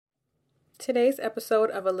Today's episode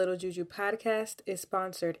of A Little Juju podcast is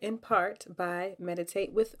sponsored in part by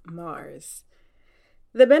Meditate with Mars.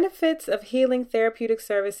 The benefits of healing therapeutic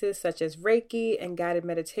services such as Reiki and guided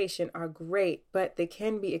meditation are great, but they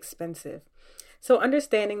can be expensive. So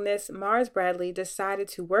understanding this, Mars Bradley decided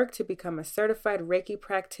to work to become a certified Reiki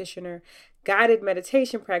practitioner, guided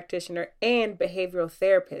meditation practitioner, and behavioral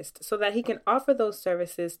therapist so that he can offer those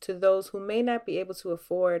services to those who may not be able to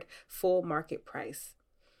afford full market price.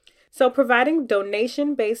 So providing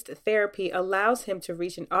donation-based therapy allows him to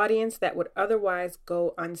reach an audience that would otherwise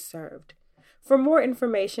go unserved. For more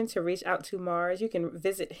information to reach out to Mars, you can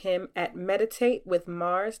visit him at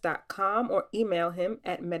meditatewithmars.com or email him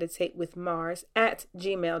at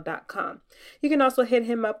meditatewithmars@gmail.com. You can also hit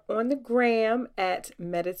him up on the gram at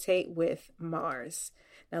meditatewithmars.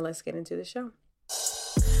 Now let's get into the show.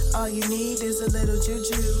 All you need is a little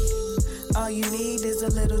juju. All you need is a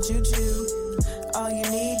little juju. All you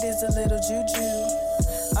need is a little juju.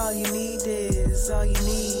 All you need is, all you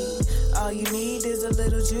need. All you need is a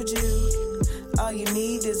little juju. All you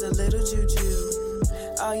need is a little juju.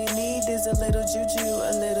 All you need is a little juju,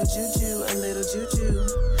 a little juju, a little juju.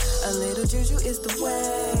 A little juju is the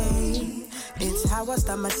way. It's how I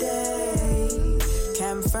start my day.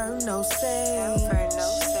 Confirm, no say.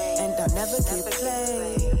 And I'll never get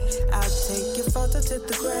played. I'll take your photo to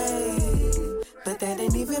the grave. But that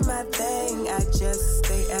ain't even my thing. I just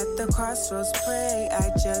stay at the crossroads, pray. I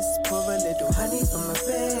just pour a little honey from my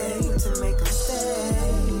babe to make them stay.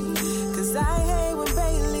 Cause I hate when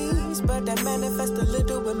Baileys, but I manifest a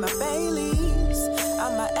little with my Baileys.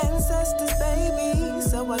 I'm my ancestors' baby,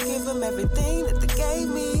 so I give them everything that they gave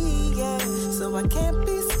me, yeah. So I can't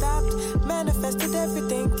be stopped, manifested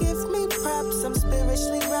everything, gives me props. I'm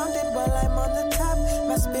spiritually rounded while I'm on the top.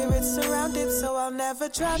 My spirit's surrounded, so I'll never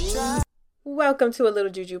drop. Welcome to A Little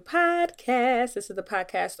Juju podcast. This is the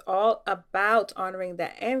podcast all about honoring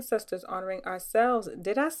the ancestors, honoring ourselves.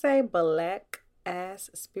 Did I say black ass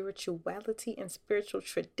spirituality and spiritual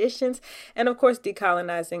traditions? And of course,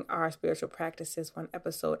 decolonizing our spiritual practices one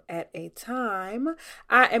episode at a time.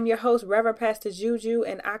 I am your host, Reverend Pastor Juju,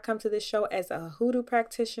 and I come to this show as a hoodoo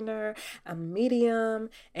practitioner, a medium,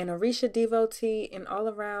 an Orisha devotee, and all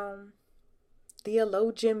around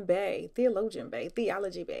theology bay.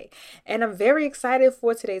 And I'm very excited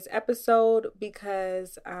for today's episode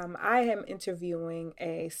because I am interviewing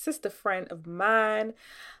a sister friend of mine,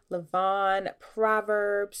 Lyvonne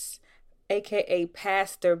Proverbs, aka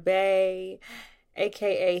Pastor Bay,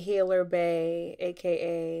 aka Healer Bay,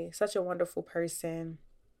 aka such a wonderful person.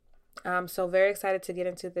 I'm so very excited to get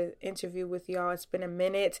into the interview with y'all. It's been a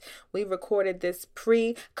minute. We recorded this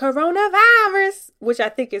pre-coronavirus, which I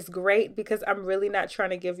think is great because I'm really not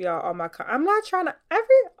trying to give y'all all my I'm not trying to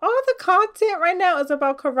all the content right now is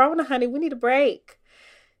about corona, honey. We need a break.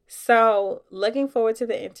 So looking forward to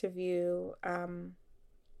the interview.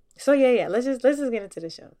 So yeah, let's just get into the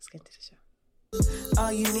show.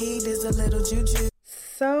 All you need is a little juju.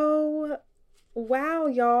 So wow,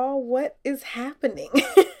 y'all, what is happening?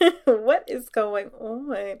 What is going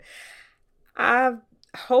on? I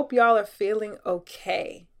hope y'all are feeling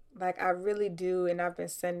okay. Like I really do. And I've been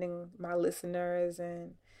sending my listeners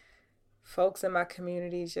and folks in my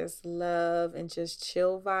community just love and just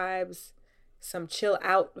chill vibes, some chill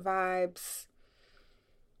out vibes,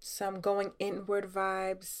 some going inward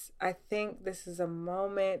vibes. I think this is a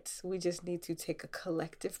moment we just need to take a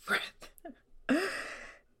collective breath.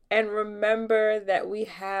 And remember that we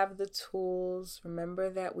have the tools. Remember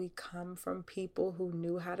that we come from people who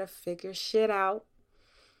knew how to figure shit out,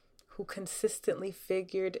 who consistently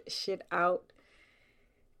figured shit out.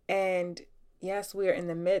 And yes, we are in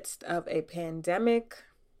the midst of a pandemic.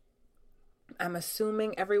 I'm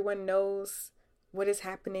assuming everyone knows what is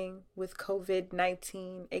happening with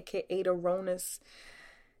COVID-19, aka the Ronas.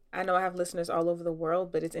 I know I have listeners all over the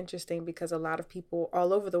world, but it's interesting because a lot of people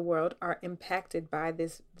all over the world are impacted by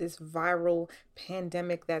this viral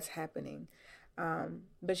pandemic that's happening.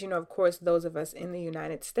 But, of course, those of us in the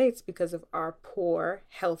United States, because of our poor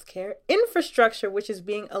healthcare infrastructure, which is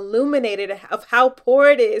being illuminated of how poor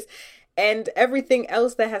it is, and everything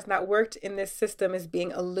else that has not worked in this system is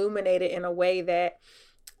being illuminated in a way that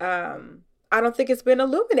I don't think it's been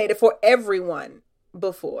illuminated for everyone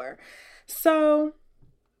before. So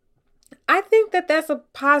I think that that's a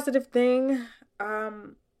positive thing. I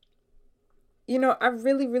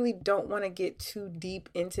really, really don't want to get too deep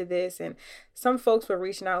into this. And some folks were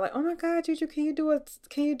reaching out like, oh my God, Juju, can you do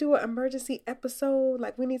an emergency episode?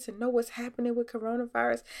 Like, we need to know what's happening with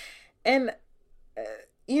coronavirus. And,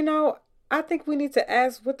 I think we need to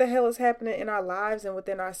ask what the hell is happening in our lives and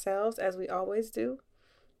within ourselves, as we always do.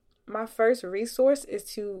 My first resource is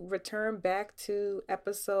to return back to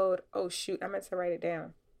episode, oh shoot, I meant to write it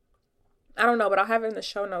down. I don't know, but I'll have it in the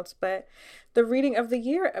show notes. But the reading of the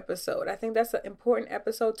year episode, I think that's an important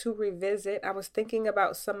episode to revisit. I was thinking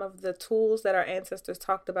about some of the tools that our ancestors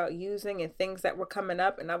talked about using and things that were coming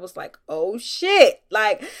up. And I was like, oh shit.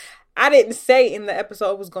 Like, I didn't say in the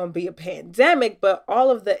episode it was going to be a pandemic, but all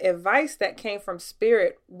of the advice that came from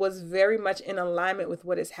spirit was very much in alignment with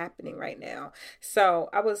what is happening right now. So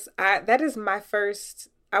that is my first.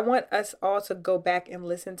 I want us all to go back and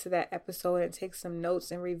listen to that episode and take some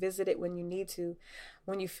notes and revisit it when you need to,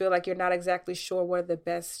 when you feel like you're not exactly sure what are the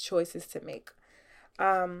best choices to make.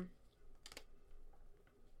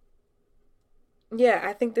 Yeah,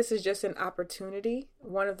 I think this is just an opportunity.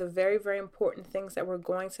 One of the very, very important things that we're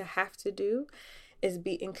going to have to do is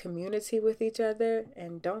be in community with each other.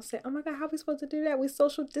 And don't say, oh my God, how are we supposed to do that? We're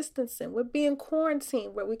social distancing. We're being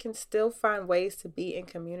quarantined, where we can still find ways to be in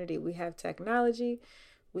community. We have technology.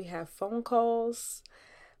 We have phone calls.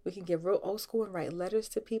 We can get real old school and write letters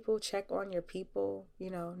to people, check on your people,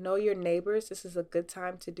 know your neighbors. This is a good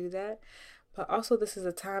time to do that. But also this is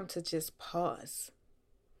a time to just pause.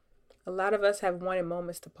 A lot of us have wanted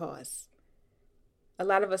moments to pause. A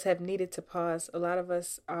lot of us have needed to pause. A lot of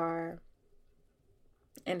us are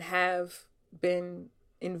and have been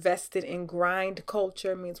invested in grind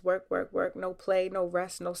culture. Means work, work, work, no play, no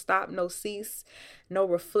rest, no stop, no cease, no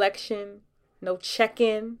reflection, no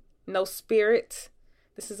check-in, no spirit.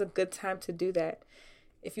 This is a good time to do that.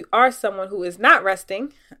 If you are someone who is not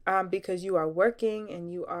resting because you are working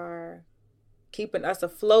and you are keeping us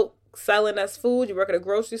afloat, selling us food, you work at a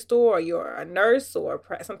grocery store, or you're a nurse or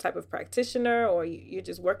some type of practitioner, or you're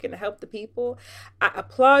just working to help the people, I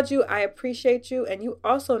applaud you. I appreciate you. And you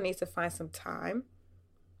also need to find some time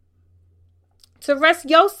to rest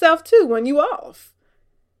yourself too when you off,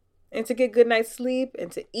 and to get good night's sleep and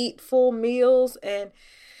to eat full meals. And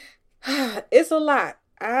it's a lot.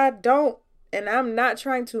 I'm not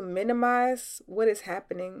trying to minimize what is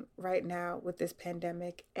happening right now with this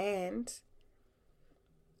pandemic. And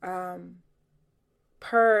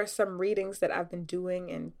per some readings that I've been doing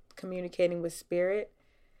and communicating with spirit,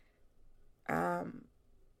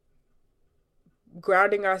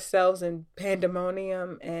 grounding ourselves in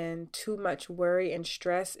pandemonium and too much worry and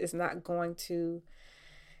stress is not going to,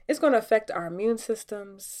 it's going to affect our immune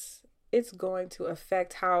systems. It's going to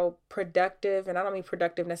affect how productive, and I don't mean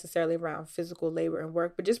productive necessarily around physical labor and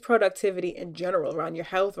work, but just productivity in general, around your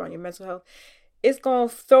health, around your mental health. It's going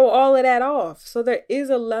to throw all of that off. So there is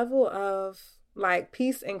a level of like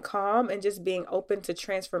peace and calm and just being open to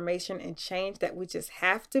transformation and change that we just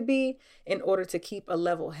have to be in order to keep a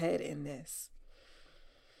level head in this.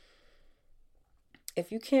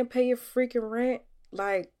 If you can't pay your freaking rent,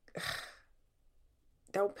 like,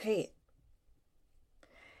 don't pay it.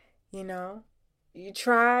 You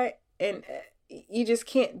try and you just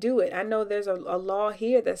can't do it. I know there's a law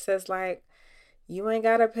here that says like, you ain't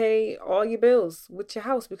got to pay all your bills with your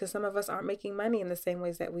house because some of us aren't making money in the same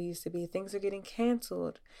ways that we used to be. Things are getting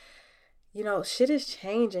canceled. Shit is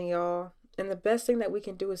changing, y'all. And the best thing that we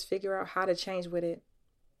can do is figure out how to change with it.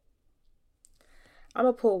 I'm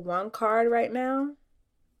going to pull one card right now,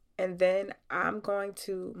 and then I'm going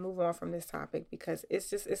to move on from this topic because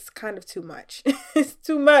it's kind of too much. It's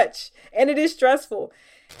too much. And it is stressful.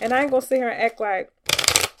 And I ain't going to sit here and act like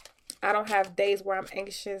I don't have days where I'm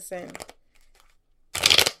anxious and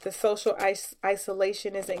the social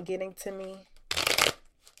isolation isn't getting to me,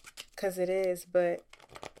 because it is, but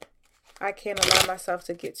I can't allow myself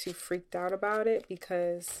to get too freaked out about it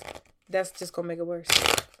because that's just going to make it worse.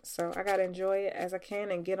 So I got to enjoy it as I can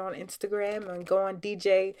and get on Instagram and go on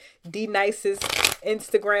DJ D Nice's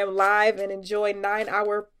Instagram live and enjoy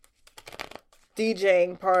 9-hour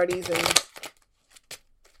DJing parties and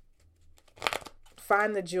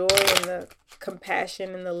find the joy and the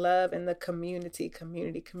compassion and the love and the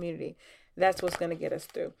community. That's what's going to get us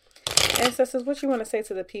through. Ancestors, what you want to say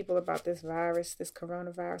to the people about this virus, this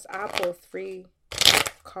coronavirus? I'll pull 3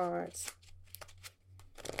 cards.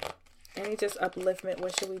 Any just upliftment?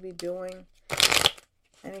 What should we be doing?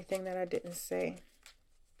 Anything that I didn't say?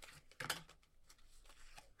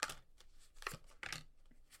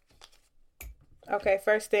 Okay,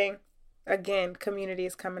 first thing. Again, community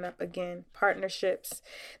is coming up again. Partnerships.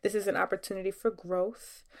 This is an opportunity for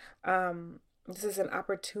growth. This is an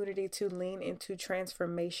opportunity to lean into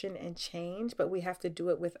transformation and change, but we have to do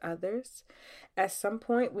it with others. At some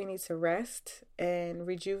point, we need to rest and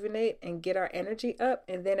rejuvenate and get our energy up.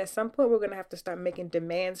 And then at some point, we're going to have to start making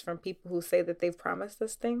demands from people who say that they've promised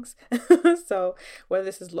us things. So whether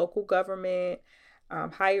this is local government,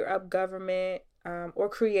 higher up government, or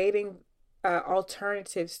creating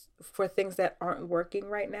alternatives for things that aren't working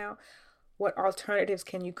right now. What alternatives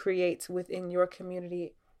can you create within your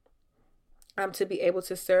community to be able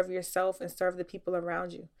to serve yourself and serve the people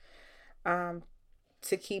around you,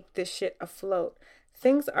 to keep this shit afloat?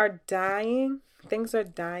 Things are dying. Things are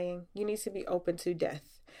dying. You need to be open to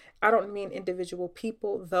death. I don't mean individual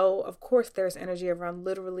people, though, of course, there's energy around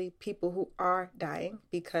literally people who are dying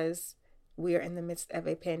because we are in the midst of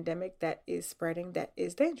a pandemic that is spreading, that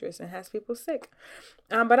is dangerous and has people sick.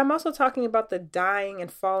 But I'm also talking about the dying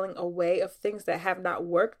and falling away of things that have not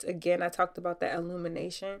worked. Again, I talked about that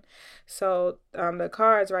illumination. So the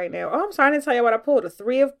cards right now. Oh, I'm sorry, I didn't tell you what I pulled. A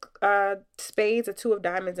 3 of spades, a 2 of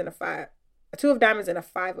diamonds, and a 5. A 2 of diamonds and a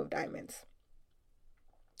 5 of diamonds.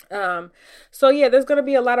 So yeah, there's going to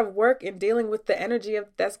be a lot of work in dealing with the energy of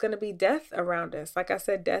that's going to be death around us. Like I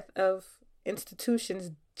said, death of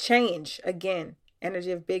institutions, change again,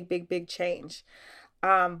 energy of big change.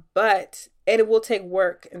 But it will take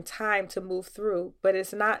work and time to move through, but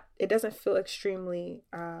it doesn't feel extremely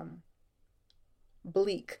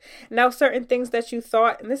bleak. Now, certain things that you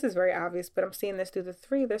thought, and this is very obvious, but I'm seeing this through the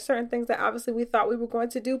 3, there's certain things that obviously we thought we were going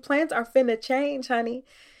to do. Plans are finna change, honey.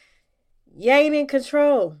 You ain't in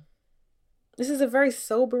control. This is a very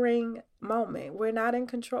sobering moment. We're not in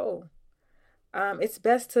control. It's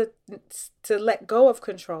best to let go of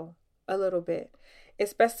control a little bit.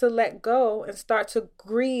 It's best to let go and start to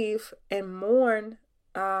grieve and mourn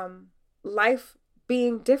life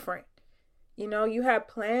being different. You know, you had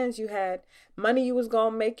plans, you had money you was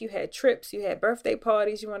gonna make, you had trips, you had birthday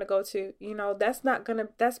parties you want to go to. You know,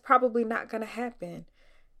 that's probably not gonna happen.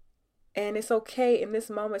 And it's okay in this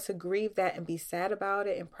moment to grieve that and be sad about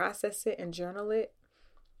it and process it and journal it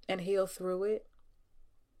and heal through it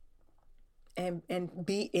and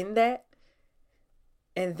be in that,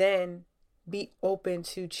 and then be open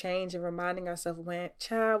to change and reminding ourselves, when,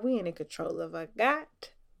 child, we ain't in control of a god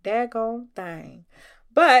daggone thing.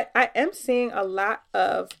 But I am seeing a lot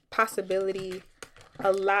of possibility,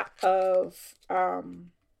 a lot of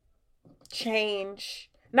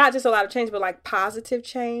change, not just a lot of change, but like positive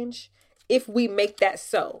change. If we make that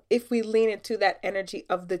so, if we lean into that energy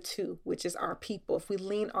of the 2, which is our people, if we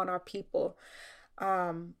lean on our people,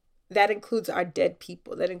 that includes our dead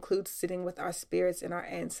people, that includes sitting with our spirits and our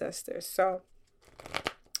ancestors. So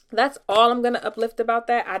that's all I'm going to uplift about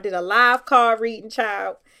that. I did a live card reading,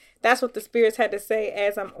 child. That's what the spirits had to say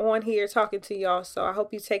as I'm on here talking to y'all. So I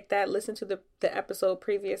hope you take that, listen to the episode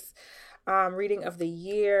previous reading of the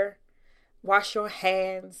year. Wash your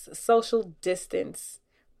hands, social distance.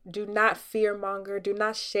 Do not fearmonger. Do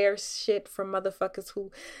not share shit from motherfuckers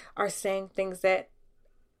who are saying things that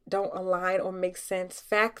don't align or make sense.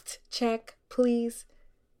 Fact check, please.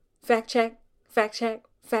 Fact check.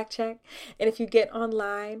 And if you get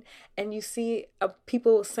online and you see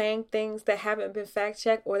people saying things that haven't been fact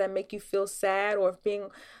checked or that make you feel sad, or if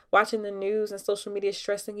watching the news and social media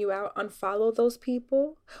stressing you out, unfollow those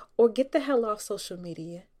people or get the hell off social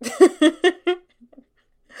media.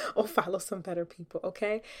 Or follow some better people,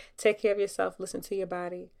 okay? Take care of yourself. Listen to your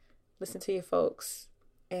body. Listen to your folks.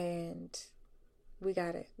 And we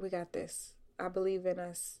got it. We got this. I believe in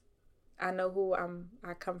us. I know who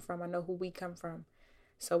I come from. I know who we come from.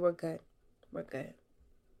 So we're good. We're good.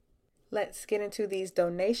 Let's get into these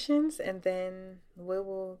donations, and then we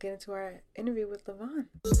will get into our interview with Lyvonne.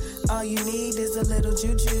 All you need is a little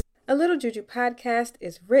juju. A Little Juju podcast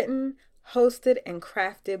is written, hosted, and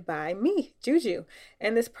crafted by me, Juju.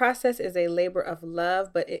 And this process is a labor of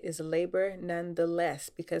love, but it is labor nonetheless,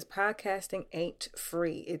 because podcasting ain't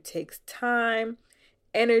free. It takes time,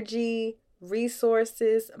 energy,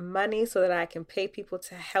 resources, money, so that I can pay people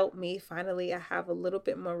to help me. Finally, I have a little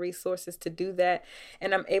bit more resources to do that,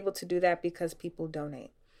 and I'm able to do that because people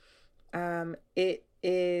donate. It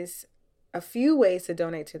is a few ways to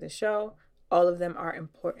donate to the show. All of them are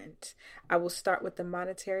important. I will start with the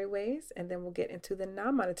monetary ways, and then we'll get into the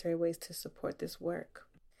non-monetary ways to support this work.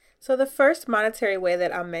 So the first monetary way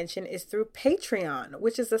that I'll mention is through Patreon,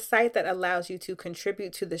 which is a site that allows you to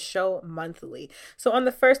contribute to the show monthly. So on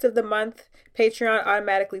the first of the month, Patreon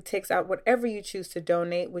automatically takes out whatever you choose to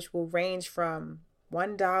donate, which will range from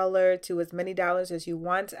 $1 to as many dollars as you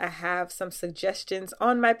want. I have some suggestions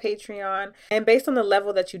on my Patreon, and based on the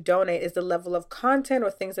level that you donate is the level of content or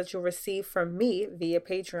things that you'll receive from me via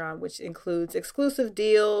Patreon, which includes exclusive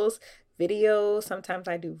deals, videos. Sometimes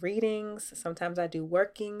I do readings. Sometimes I do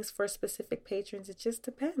workings for specific patrons. It just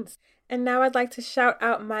depends. And now I'd like to shout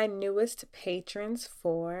out my newest patrons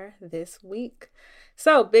for this week.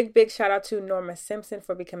 So big shout out to Norma Simpson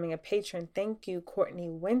for becoming a patron. Thank you. Courtney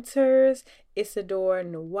Winters, Isidore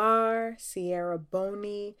Noir, Sierra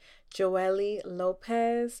Boney, Joelle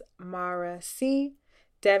Lopez, Mara C.,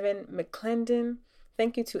 Devin McClendon.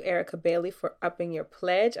 Thank you to Erica Bailey for upping your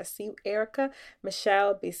pledge. I see you, Erica.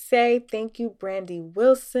 Michelle Bisset, thank you. Brandy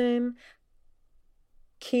Wilson.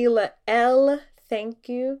 Keela L., thank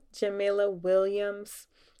you. Jamila Williams.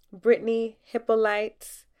 Brittany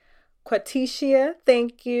Hippolytes. Quaticia,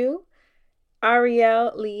 thank you.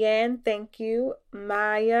 Ariel Leanne, thank you.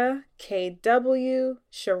 Maya KW.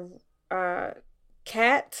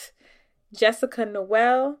 Kat. Jessica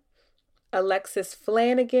Noel. Alexis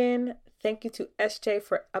Flanagan. Thank you to SJ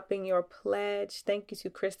for upping your pledge. Thank you to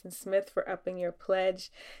Kristen Smith for upping your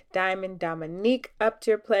pledge. Diamond Dominique upped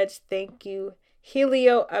your pledge. Thank you.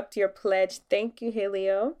 Helio upped your pledge. Thank you,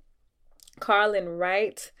 Helio. Carlin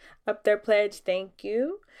Wright upped their pledge. Thank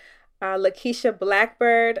you. Lakeisha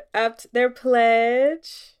Blackbird upped their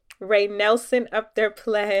pledge. Ray Nelson upped their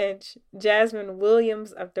pledge. Jasmine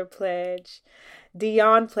Williams upped their pledge.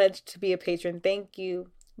 Dion pledged to be a patron. Thank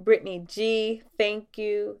you. Brittany G., thank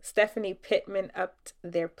you. Stephanie Pittman upped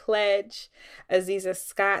their pledge. Aziza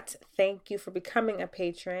Scott, thank you for becoming a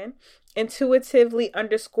patron. Intuitively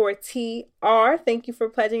 _TR, thank you for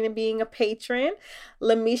pledging and being a patron.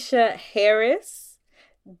 Lamisha Harris.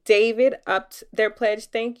 David upped their pledge.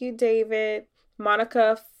 Thank you, David.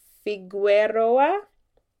 Monica Figueroa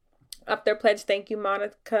upped their pledge. Thank you,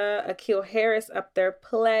 Monica. Akil Harris upped their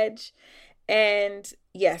pledge. And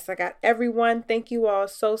yes, I got everyone. Thank you all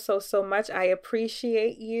so much. I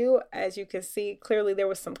appreciate you. As you can see, clearly there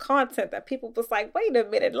was some content that people was like, wait a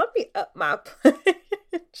minute, let me up my pledge.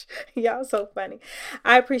 Y'all so funny.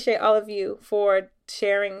 I appreciate all of you for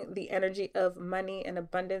sharing the energy of money and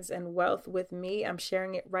abundance and wealth with me. I'm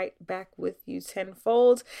sharing it right back with you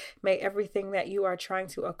tenfold. May everything that you are trying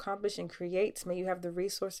to accomplish and create, may you have the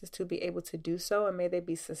resources to be able to do so, and may they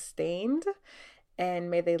be sustained.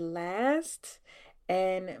 And may they last,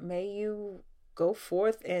 and may you go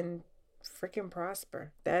forth and freaking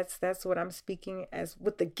prosper. That's what I'm speaking as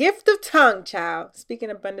with the gift of tongue, child.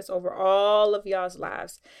 Speaking abundance over all of y'all's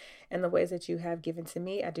lives and the ways that you have given to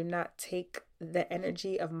me. I do not take the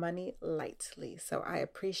energy of money lightly. So I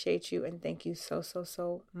appreciate you and thank you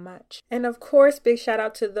so much. And of course, big shout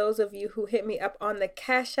out to those of you who hit me up on the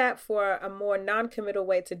Cash App for a more non-committal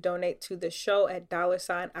way to donate to the show at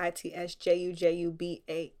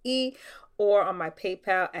 $ITSJUJUBAE, or on my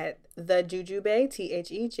PayPal at thejujube,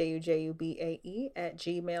 THEJUJUBAE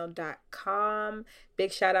 @gmail.com.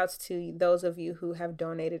 Big shout outs to those of you who have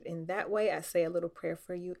donated in that way. I say a little prayer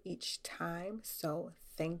for you each time, so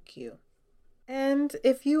thank you. And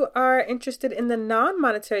if you are interested in the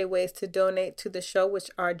non-monetary ways to donate to the show, which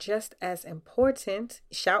are just as important,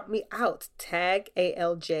 shout me out. Tag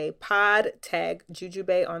ALJ Pod, tag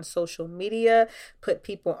Jujube on social media, put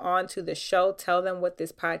people on to the show, tell them what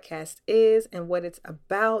this podcast is and what it's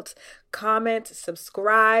about. Comment,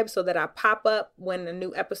 subscribe so that I pop up when a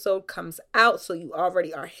new episode comes out, so you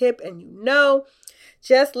already are hip and you know.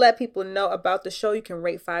 Just let people know about the show. You can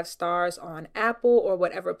rate 5 stars on Apple or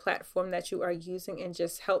whatever platform that you are using, and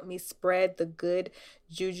just help me spread the good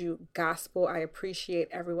juju gospel. I appreciate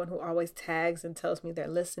everyone who always tags and tells me they're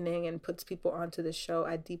listening and puts people onto the show.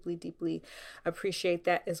 I deeply appreciate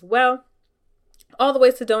that as well. All the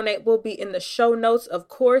ways to donate will be in the show notes, of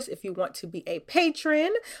course, if you want to be a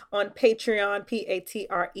patron on Patreon,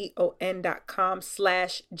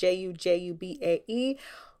 patreon.com/JUJUBAE.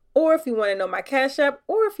 Or if you want to know my Cash App,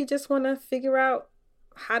 or if you just want to figure out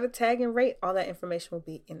how to tag and rate, all that information will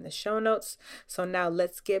be in the show notes. So now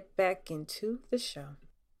let's get back into the show.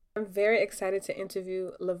 I'm very excited to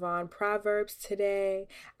interview Lyvonne Proverbs today.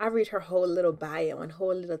 I read her whole little bio and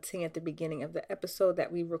whole little thing at the beginning of the episode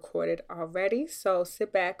that we recorded already. So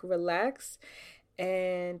sit back, relax,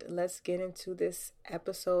 and let's get into this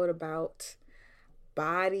episode about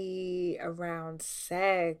body, around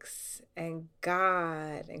sex and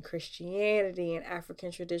God and Christianity and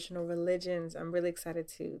African traditional religions. I'm really excited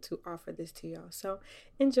to offer this to y'all. So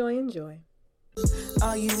enjoy.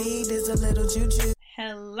 All you need is a little juju.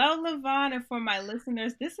 Hello, Lyvonne, and for my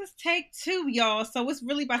listeners, this is take 2, y'all. So it's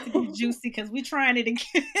really about to get juicy because we're trying it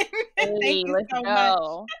again. Thank you so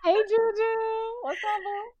much. Hey, Juju. What's up,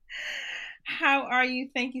 boo? How are you?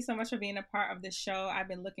 Thank you so much for being a part of the show. I've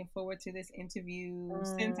been looking forward to this interview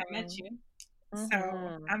since I met you.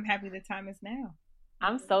 So I'm happy the time is now.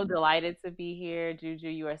 I'm so delighted to be here, Juju.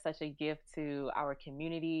 You are such a gift to our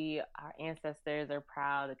community. Our ancestors are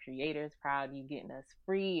proud. The creator's proud. You getting us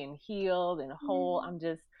free and healed and whole. I'm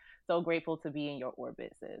just so grateful to be in your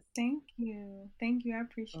orbit, sis. Thank you. I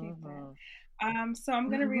appreciate that. So I'm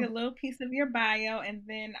going to read a little piece of your bio, and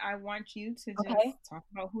then I want you to just talk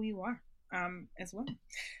about who you are. as well.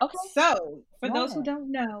 Okay. So, for Go those who ahead.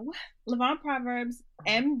 don't know, Lyvonne Proverbs,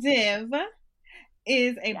 MDiv,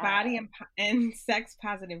 is a body Yes. and sex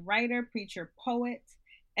positive writer, preacher, poet,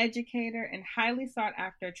 educator, and highly sought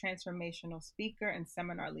after transformational speaker and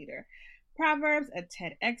seminar leader. Proverbs, a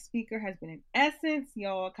TEDx speaker, has been in Essence,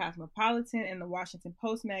 y'all, Cosmopolitan, and the Washington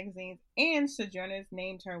Post magazines, and Sojourners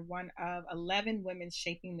named her one of 11 women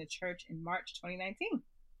shaping the church in March 2019.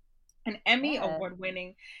 An Emmy Yes. award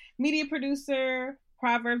winning media producer,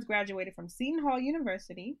 Proverbs graduated from Seton Hall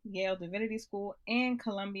University, Yale Divinity School, and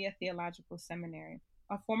Columbia Theological Seminary.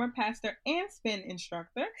 A former pastor and spin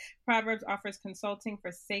instructor, Proverbs offers consulting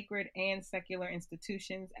for sacred and secular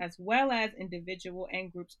institutions, as well as individual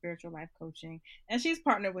and group spiritual life coaching. And she's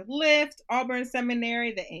partnered with Lift, Auburn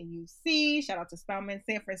Seminary, the AUC, shout out to Spelman,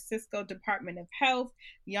 San Francisco Department of Health,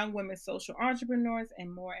 Young Women Social Entrepreneurs,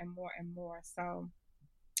 and more and more and more. So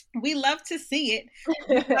we love to see it.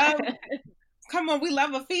 We love, come on, we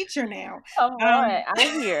love a feature now. Come on,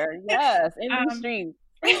 I'm here. Yes, in these Um, streets.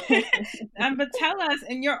 but tell us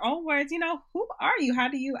in your own words, who are you? How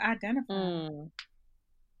do you identify?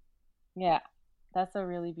 Yeah, that's a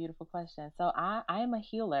really beautiful question. So I am a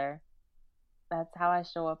healer. That's how I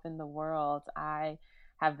show up in the world. I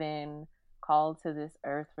have been called to this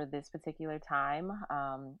earth for this particular time,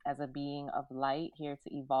 as a being of light here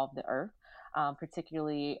to evolve the earth,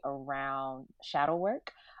 particularly around shadow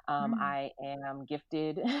work. Mm, I am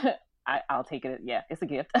gifted. I'll take it. Yeah, it's a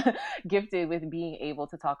gift. Gifted with being able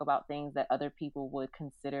to talk about things that other people would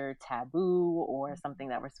consider taboo or something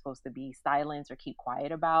that we're supposed to be silenced or keep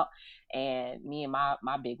quiet about. And me and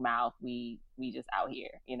my big mouth, we just out here.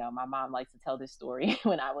 My mom likes to tell this story.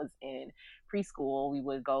 When I was in preschool, we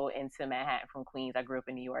would go into Manhattan from Queens. I grew up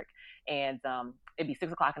in New York, and it'd be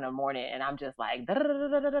 6 o'clock in the morning, and I'm just like, da, da, da,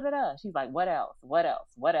 da, da, da, da. She's like, what else? What else?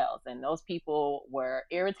 What else? And those people were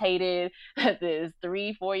irritated that this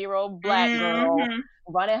 3-4-year-old black girl mm-hmm.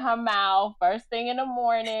 running her mouth first thing in the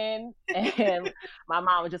morning. And my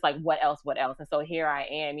mom was just like, what else? What else? And so here I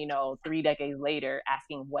am, 3 decades later,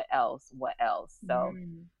 asking what else? What else? So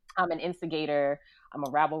Mm, I'm an instigator. I'm a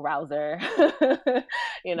rabble rouser. like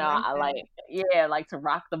I that. like to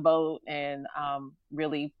rock the boat and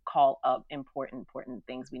really call up important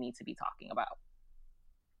things we need to be talking about.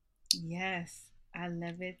 Yes, I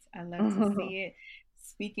love it. I love to see it.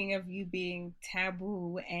 Speaking of you being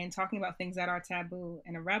taboo and talking about things that are taboo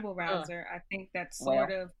and a rebel rouser, I think that's sort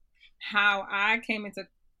Well, of how I came into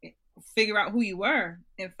figure out who you were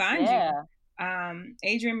and find you. yeah.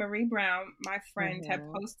 Adrienne Marie Brown, my friend, had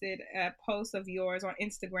Hmm. posted a post of yours on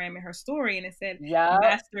Instagram in her story, and it said, Yup.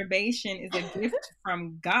 "Masturbation is a gift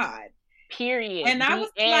from God." Period. And The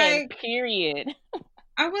end. Period.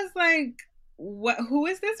 I was like, "What? Who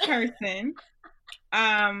is this person?"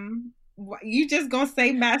 You just gonna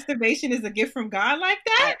say masturbation is a gift from God like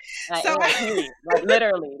that? I, I So, am. Period. Like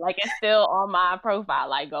literally. Like it's still on my profile.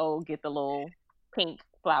 Like go get the little pink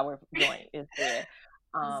flower joint. It's there.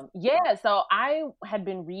 Yeah, so I had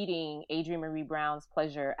been reading Adrienne Marie Brown's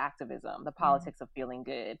Pleasure Activism, The mm, Politics of Feeling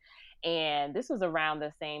Good. And this was around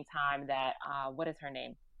the same time that, what is her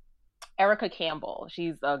name? Erica Campbell.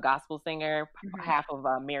 She's a gospel singer, mhm. half of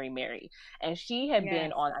Mary Mary. And she had been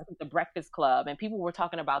Yes. on, I think, The Breakfast Club. And people were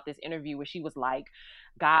talking about this interview where she was like,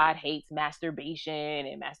 God hates masturbation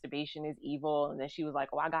and masturbation is evil. And then she was like,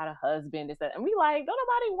 oh, I got a husband. This, that. And we like, don't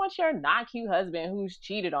nobody want your not cute husband who's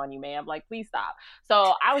cheated on you, man. Like, please stop.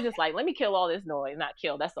 So I was just like, let me kill all this noise. Not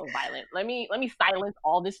kill, that's so violent. Let me silence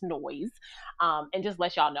all this noise, and just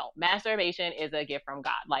let y'all know masturbation is a gift from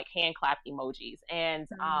God, like hand clap emojis. And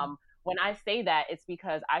Mm, when I say that, it's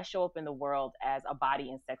because I show up in the world as a body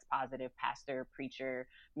and sex positive pastor, preacher,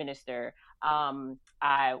 minister.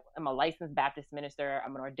 I am a licensed Baptist minister.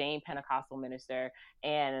 I'm an ordained Pentecostal minister.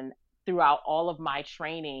 And throughout all of my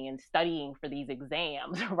training and studying for these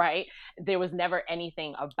exams, right, there was never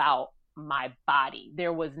anything about my body.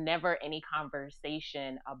 There was never any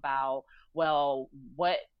conversation about, well,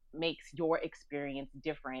 what makes your experience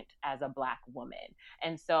different as a Black woman.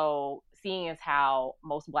 And so, seeing as how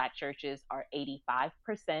most Black churches are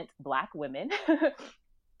 85% Black women,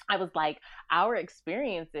 I was like, our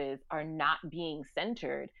experiences are not being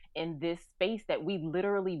centered in this space that we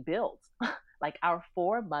literally built. Like our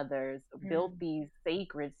foremothers built mm, these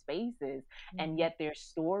sacred spaces, and mm, yet their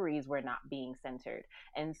stories were not being centered.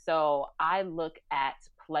 And so I look at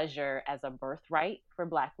pleasure as a birthright for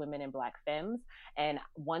Black women and Black femmes. And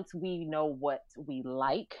once we know what we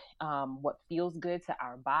like, what feels good to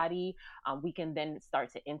our body, we can then start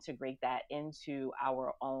to integrate that into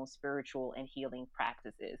our own spiritual and healing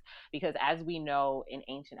practices. Because as we know in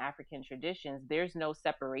ancient African traditions, there's no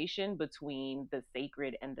separation between the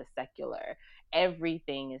sacred and the secular.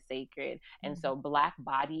 Everything is sacred. And so Black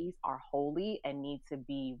bodies are holy and need to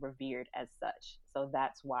be revered as such. So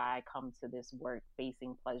that's why I come to this work,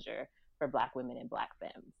 Facing Pleasure for Black women and Black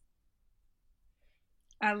femmes.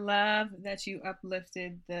 I love that you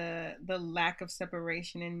uplifted the lack of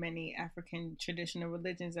separation in many African traditional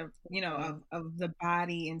religions of, you know, of the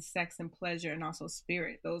body and sex and pleasure and also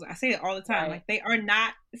spirit. Those, I say it all the time, like they are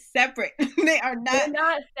not separate. They are not, they're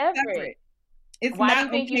not separate. It's why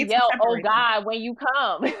not do you think okay you yell, "Oh them. God," when you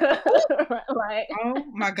come? Like, oh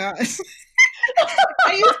my gosh.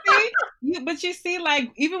 But you see,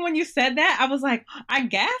 like, even when you said that, I was like, I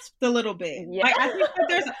gasped a little bit. Yeah. Like, I think that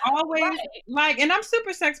there's always like, and I'm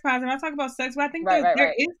super sex positive. I talk about sex, but I think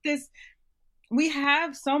there is this. We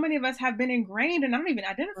have, so many of us have been ingrained, and I don't even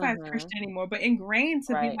identify as Christian anymore, but ingrained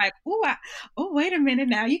to be like, oh, wait a minute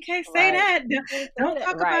now, you can't say that. Don't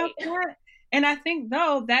talk about that. And I think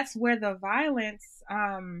though that's where the violence,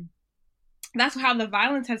 that's how the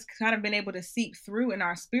violence has kind of been able to seep through in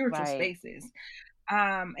our spiritual spaces.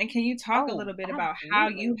 And can you talk a little bit about how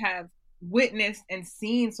you have witnessed and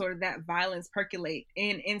seen sort of that violence percolate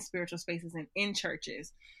in spiritual spaces and in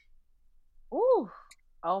churches? Ooh.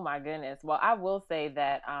 Oh my goodness. Well, I will say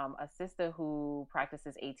that a sister who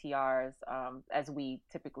practices ATRs, as we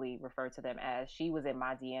typically refer to them as, she was in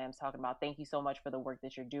my DMs talking about, thank you so much for the work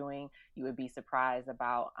that you're doing. You would be surprised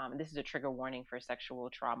about, this is a trigger warning for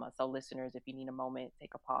sexual trauma. So listeners, if you need a moment,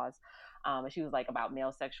 take a pause. And she was like, about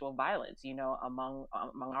male sexual violence, you know, among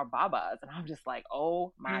our babas. And I'm just like,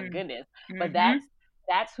 oh my goodness. But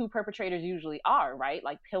that's who perpetrators usually are, right?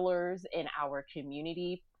 Like pillars in our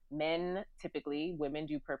community. Men, typically, women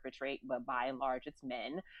do perpetrate, but by and large, it's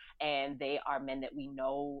men. And they are men that we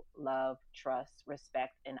know, love, trust,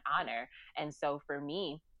 respect, and honor. And so for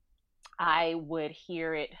me, I would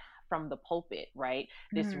hear it from the pulpit, right?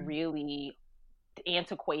 This really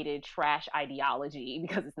antiquated trash ideology,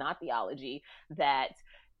 because it's not theology, that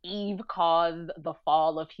Eve caused the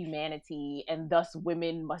fall of humanity and thus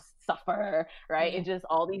women must suffer, right? And just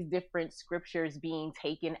all these different scriptures being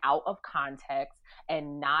taken out of context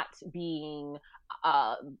and not being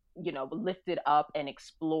lifted up and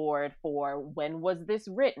explored for, when was this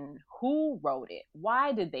written? Who wrote it?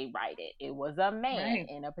 Why did they write it? It was a man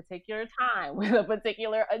in a particular time with a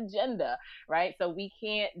particular agenda, right? So we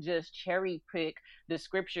can't just cherry pick the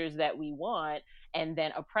scriptures that we want and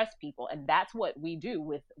then oppress people. And that's what we do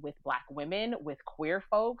with Black women, with queer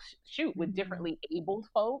folks, with differently abled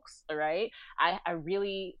folks, right? I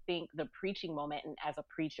really think the preaching moment, and as a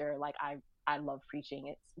preacher, like I love preaching.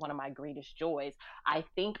 It's one of my greatest joys. I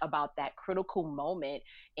think about that critical moment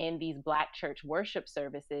in these Black church worship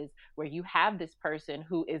services where you have this person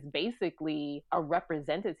who is basically a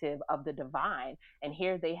representative of the divine. And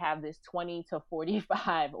here they have this 20 to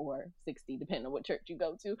 45 or 60, depending on what church you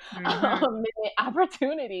go to, minute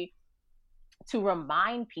opportunity to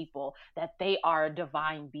remind people that they are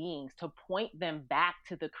divine beings, to point them back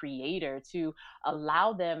to the creator, to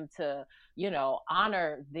allow them to,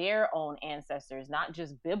 honor their own ancestors, not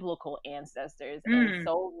just biblical ancestors. And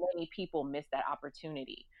so many people miss that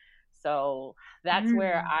opportunity. So that's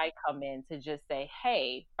where I come in to just say,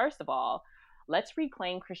 hey, first of all, let's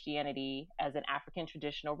reclaim Christianity as an African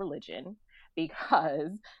traditional religion,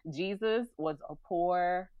 because Jesus was a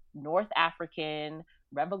poor North African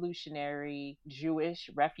revolutionary Jewish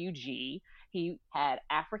refugee. He had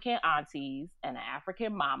African aunties and an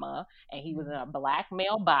African mama, and he was in a Black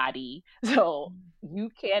male body. So you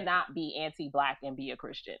cannot be anti-Black and be a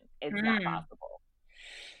Christian. It's not possible.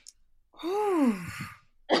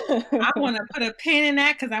 I want to put a pin in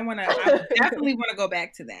that because I definitely want to go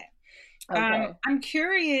back to that. Okay. I'm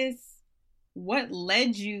curious, what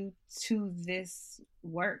led you to this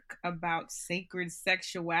work about sacred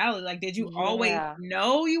sexuality? Like, did you always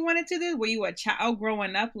know you wanted to do this? Were you a child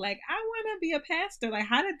growing up like, I want to be a pastor? Like,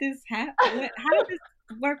 how did this happen? How did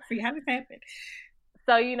this work for you? How did this happen?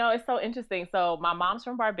 So, it's so interesting. So my mom's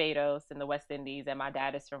from Barbados in the West Indies, and my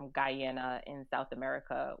dad is from Guyana in South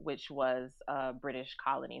America, which was a British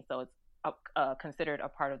colony. So it's considered a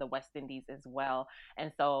part of the West Indies as well.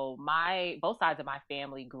 And so both sides of my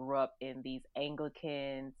family grew up in these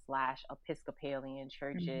Anglican / Episcopalian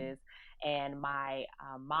churches. And my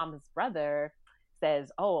mom's brother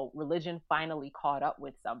says, oh, religion finally caught up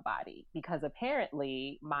with somebody, because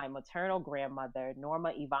apparently my maternal grandmother,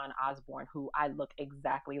 Norma Yvonne Osborne, who I look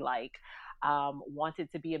exactly like,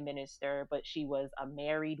 wanted to be a minister, but she was a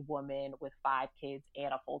married woman with 5 kids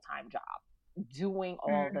and a full-time job, doing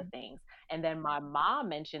all the things. And then my mom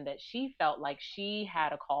mentioned that she felt like she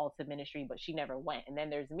had a call to ministry, but she never went. And then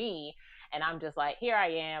there's me, and I'm just like, here I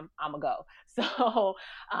am, I'm gonna go. So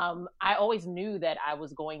I always knew that I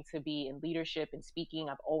was going to be in leadership and speaking.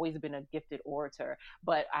 I've always been a gifted orator,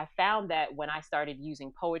 but I found that when I started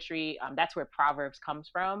using poetry, that's where Proverbs comes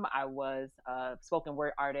from. I was a spoken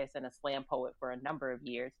word artist and a slam poet for a number of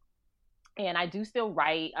years, and I do still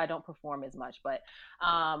write. I don't perform as much, but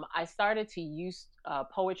I started to use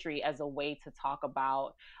poetry as a way to talk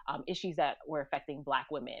about issues that were affecting Black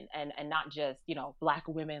women, and not just, Black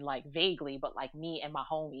women like vaguely, but like me and my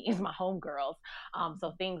homies, my homegirls.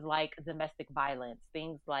 So things like domestic violence,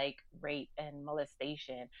 things like rape and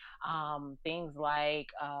molestation, things like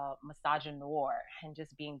misogynoir, and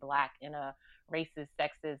just being Black in a racist,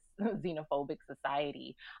 sexist, xenophobic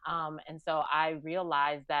society. And so I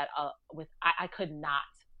realized that I could not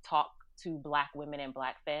talk to Black women and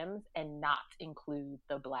Black femmes and not include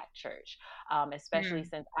the Black church, especially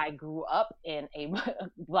since I grew up in a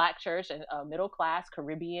Black church, and a middle class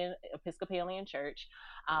Caribbean Episcopalian church,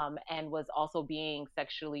 and was also being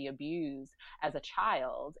sexually abused as a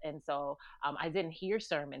child. And so I didn't hear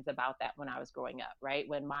sermons about that when I was growing up, right?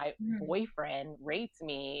 When my boyfriend raped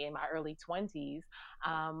me in my early 20s,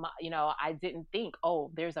 I didn't think,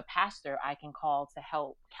 oh, there's a pastor I can call to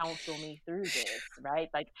help counsel me through this, right?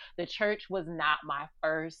 Like, the church was not my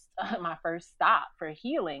first my first stop for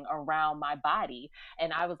healing around my body.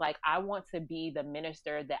 And I was like, I want to be the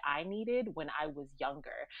minister that I needed when I was younger.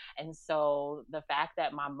 And so the fact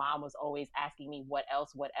that my mom was always asking me, what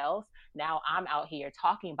else, now I'm out here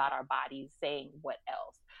talking about our bodies, saying what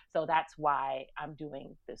else. So that's why I'm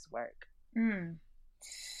doing this work.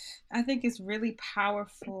 I think it's really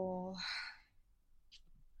powerful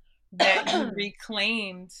that you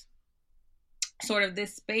reclaimed sort of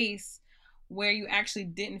this space where you actually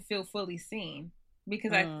didn't feel fully seen.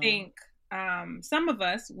 Because I think some of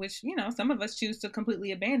us, some of us choose to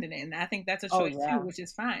completely abandon it. And I think that's a choice too, which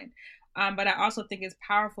is fine. But I also think it's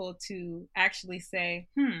powerful to actually say,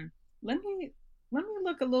 let me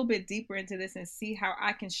look a little bit deeper into this and see how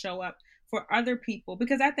I can show up for other people.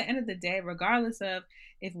 Because at the end of the day, regardless of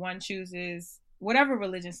if one chooses whatever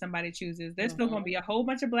religion somebody chooses, there's still going to be a whole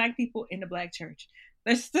bunch of Black people in the Black church.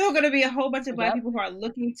 There's still going to be a whole bunch of Black people who are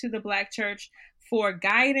looking to the Black church for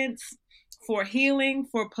guidance, for healing,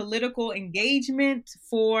 for political engagement,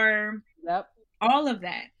 for all of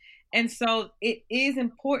that. And so it is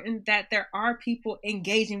important that there are people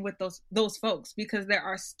engaging with those folks, because there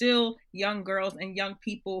are still young girls and young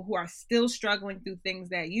people who are still struggling through things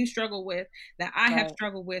that you struggle with, that I have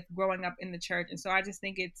struggled with growing up in the church. And so I just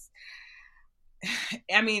think it's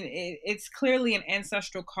clearly an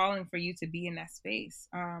ancestral calling for you to be in that space.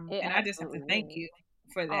 And I just have to thank you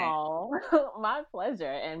for that. Oh, my pleasure.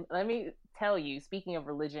 And let me tell you, speaking of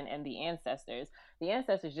religion and the ancestors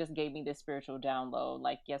just gave me this spiritual download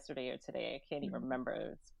like yesterday or today. I can't even remember.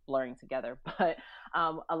 It's blurring together. But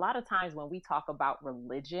a lot of times when we talk about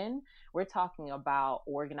religion, we're talking about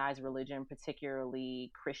organized religion,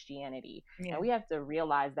 particularly Christianity. And we have to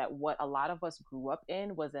realize that what a lot of us grew up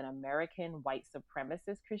in was an American white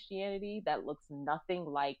supremacist Christianity that looks nothing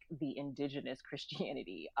like the indigenous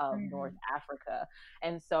Christianity of North Africa.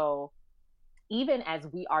 And so even as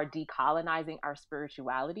we are decolonizing our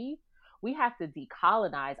spirituality, we have to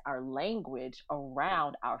decolonize our language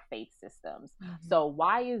around our faith systems. So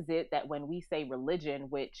why is it that when we say religion,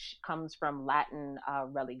 which comes from Latin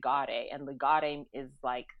religare, and legare is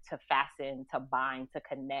like to fasten, to bind, to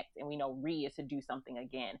connect, and we know re is to do something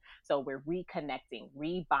again. So we're reconnecting,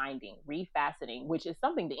 rebinding, refastening, which is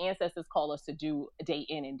something the ancestors call us to do day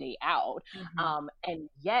in and day out. And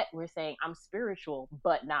yet we're saying I'm spiritual,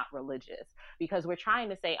 but not religious, because we're trying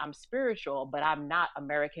to say I'm spiritual, but I'm not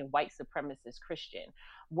American white supremacist Christian.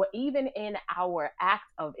 Even in our act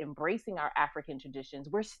of embracing our African traditions,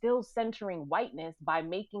 we're still centering whiteness by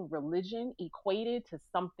making religion equated to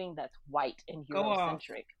something that's white and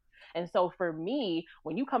Eurocentric. And so for me,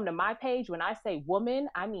 when you come to my page, when I say woman,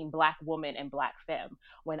 I mean Black woman and Black femme.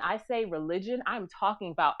 When I say religion, I'm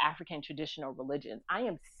talking about African traditional religions. I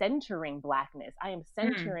am centering Blackness. I am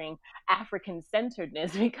centering African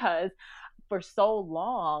centeredness, because for so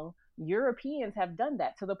long, Europeans have done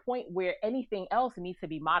that to the point where anything else needs to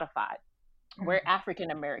be modified. We're African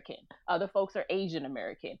American. Other folks are Asian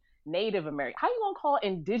American. Native American? How you gonna call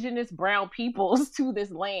indigenous brown peoples to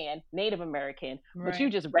this land Native American, but you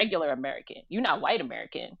just regular American? You're not white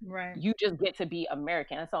American. Right. You just get to be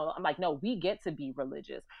American. And so I'm like, no, we get to be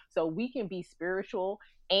religious. So we can be spiritual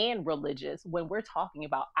and religious when we're talking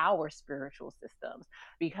about our spiritual systems.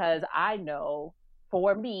 Because I know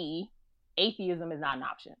for me, atheism is not an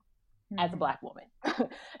option as a Black woman.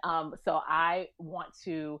 So I want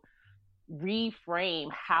to reframe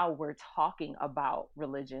how we're talking about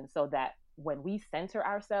religion so that when we center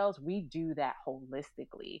ourselves, we do that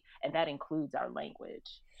holistically, and that includes our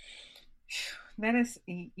language. That is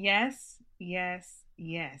yes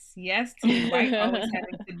to white always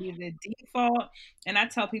having to be the default. And I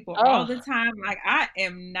tell people all the time, like, I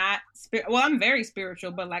am not well, I'm very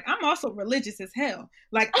spiritual, but like I'm also religious as hell.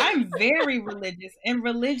 Like I'm very religious, and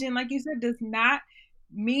religion, like you said, does not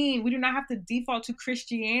mean we do not have to default to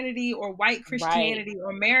Christianity or white Christianity or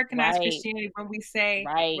Americanized Christianity when we say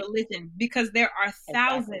religion, because there are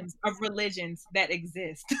thousands of religions that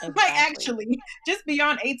exist. Like actually, just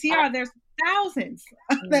beyond ATR, there's thousands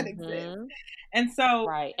that exist. And so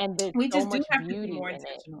and we so just do have to be beauty more in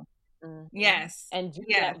intentional. Yes. And do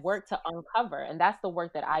that work to uncover. And that's the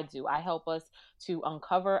work that I do. I help us to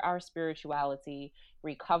uncover our spirituality,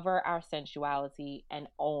 recover our sensuality, and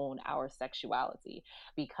own our sexuality.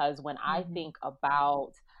 Because when I think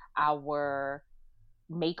about our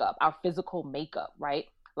makeup, our physical makeup, right?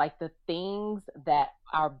 Like the things that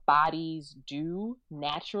our bodies do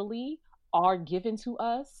naturally are given to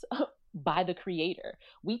us by the Creator.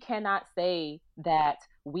 We cannot say that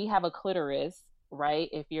we have a clitoris, right?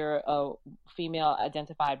 If you're a female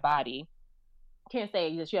identified body, can't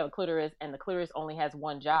say that you have a clitoris and the clitoris only has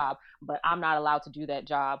one job, but I'm not allowed to do that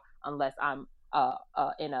job unless I'm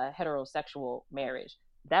in a heterosexual marriage.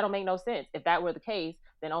 That don't make no sense. If that were the case,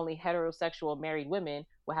 then only heterosexual married women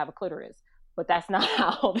will have a clitoris. But that's not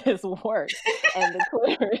how this works. And the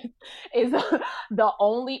clitoris is the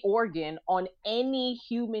only organ on any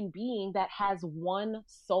human being that has one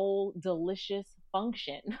sole delicious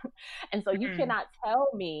function. And so you cannot tell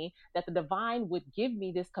me that the divine would give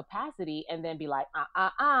me this capacity and then be like,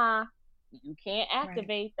 you can't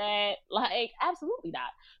activate that. Like, absolutely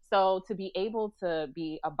not. So to be able to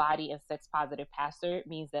be a body and sex positive pastor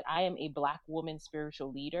means that I am a Black woman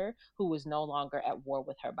spiritual leader who is no longer at war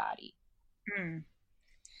with her body.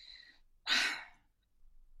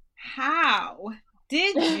 How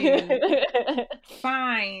did you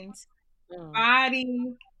find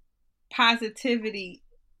body positivity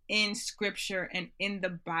in scripture and in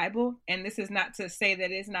the Bible? And this is not to say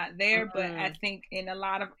that it's not there, but I think in a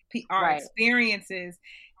lot of our experiences,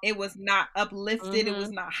 it was not uplifted, it was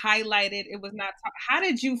not highlighted, it was not how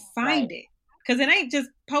did you find it? Because it ain't just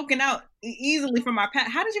poking out easily from our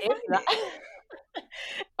past. How did you find it?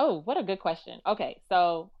 Oh, what a good question. Okay,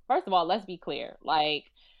 so first of all, let's be clear. Like,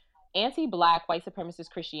 anti-Black white supremacist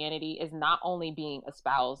Christianity is not only being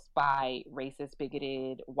espoused by racist,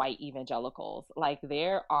 bigoted white evangelicals. Like,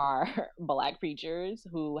 there are Black preachers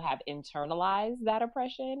who have internalized that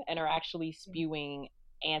oppression and are actually spewing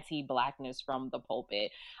anti-Blackness from the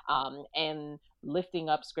pulpit, and lifting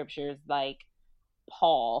up scriptures like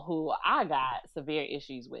Paul, who I got severe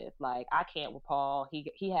issues with. Like, I can't with Paul.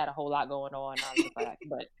 He had a whole lot going on. I was just like,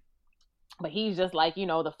 but he's just like,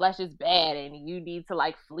 the flesh is bad and you need to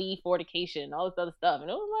like flee fornication and all this other stuff. And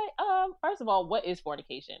it was like, first of all, what is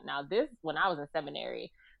fornication? Now, this, when I was in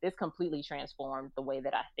seminary, this completely transformed the way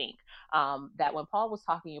that I think. That when Paul was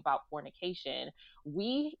talking about fornication,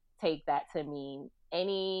 we take that to mean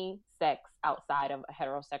any sex outside of a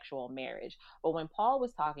heterosexual marriage. But when Paul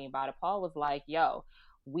was talking about it, Paul was like, yo,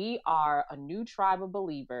 we are a new tribe of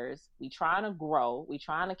believers. We trying to grow. We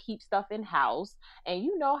trying to keep stuff in house. And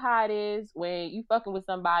you know how it is when you fucking with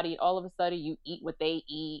somebody and all of a sudden you eat what they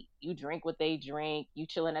eat, you drink what they drink, you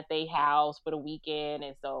chilling at their house for the weekend.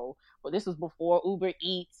 And so, well, this was before Uber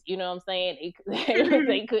Eats, you know what I'm saying?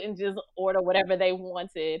 They couldn't just order whatever they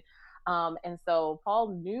wanted. And so Paul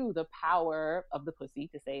knew the power of the pussy,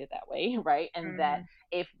 to say it that way, right? And that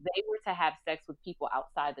if they were to have sex with people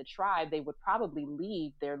outside the tribe, they would probably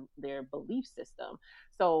leave their belief system.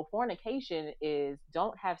 So fornication is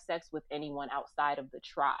don't have sex with anyone outside of the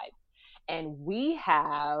tribe. And we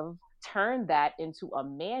have turned that into a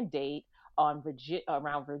mandate on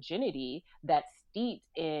around virginity that's steeped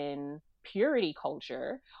in purity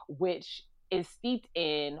culture, which is steeped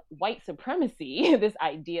in white supremacy, this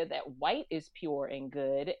idea that white is pure and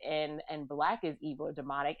good and Black is evil or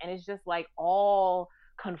demonic. And it's just like all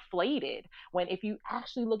conflated, when if you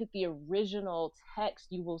actually look at the original text,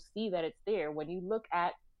 you will see that it's there. When you look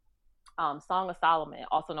at Song of Solomon,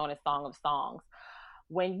 also known as Song of Songs,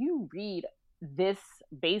 when you read this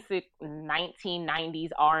basic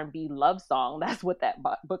 1990s R&B love song, that's what that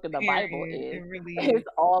book of the Bible Period. is. It really It's is.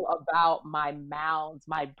 all about my mounds.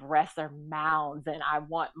 My breasts are mounds, and I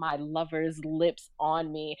want my lover's lips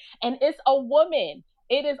on me. And it's a woman.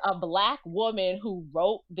 It is a Black woman who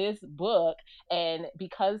wrote this book, and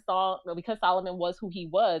because Solomon was who he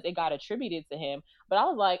was, it got attributed to him. But I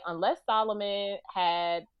was like, unless Solomon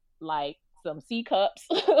had like some C cups,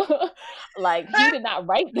 like he did not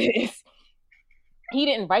write this. He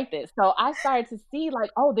didn't write this. So I started to see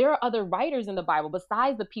like, oh, there are other writers in the Bible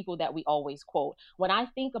besides the people that we always quote. When I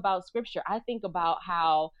think about scripture, I think about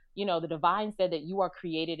how, the divine said that you are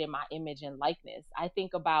created in my image and likeness. I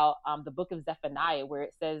think about the book of Zephaniah, where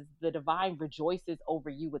it says the divine rejoices over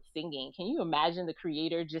you with singing. Can you imagine the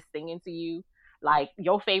creator just singing to you? Like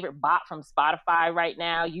your favorite bot from Spotify right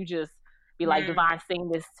now, you just be like, divine, sing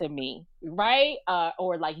this to me, right?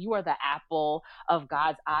 Or like, you are the apple of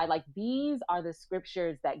God's eye. Like, these are the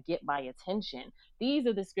scriptures that get my attention. These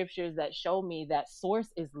are the scriptures that show me that source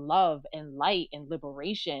is love and light and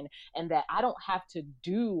liberation, and that I don't have to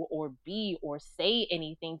do or be or say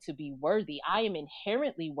anything to be worthy. I am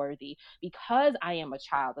inherently worthy because I am a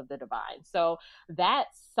child of the divine. So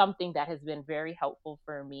that's something that has been very helpful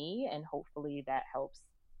for me, and hopefully that helps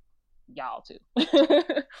y'all too.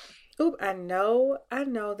 Oop, I know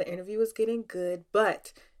the interview is getting good,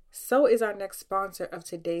 but so is our next sponsor of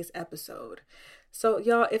today's episode. So,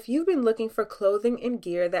 y'all, if you've been looking for clothing and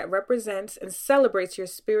gear that represents and celebrates your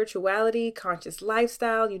spirituality, conscious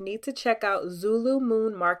lifestyle, you need to check out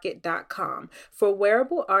ZuluMoonMarket.com for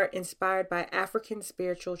wearable art inspired by African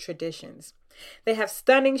spiritual traditions. They have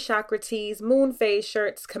stunning chakra tees, moon phase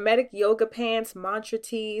shirts, Kemetic yoga pants, mantra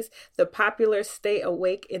tees, the popular Stay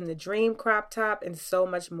Awake in the Dream crop top, and so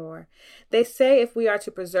much more. They say if we are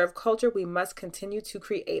to preserve culture, we must continue to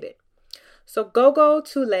create it. So Gogo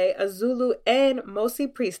Tule, a Zulu and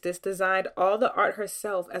Mosi priestess, designed all the art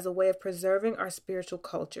herself as a way of preserving our spiritual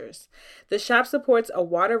cultures. The shop supports a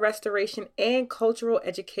water restoration and cultural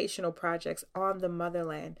educational projects on the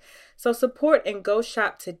motherland. So support and go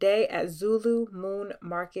shop today at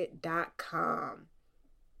ZuluMoonMarket.com.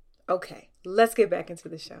 Okay, let's get back into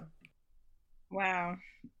the show. Wow,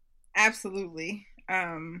 absolutely.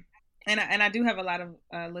 And I do have a lot of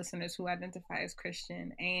listeners who identify as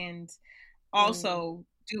Christian and also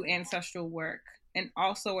do ancestral work, and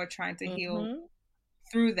also are trying to heal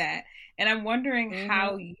through that. And I'm wondering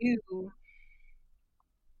how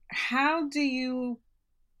do you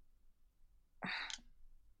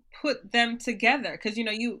put them together? Because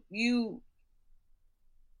you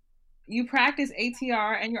practice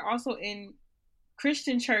ATR, and you're also in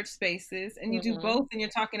Christian church spaces, and you do both, and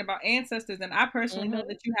you're talking about ancestors, and I personally know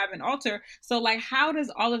that you have an altar. So like, how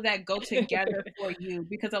does all of that go together for you?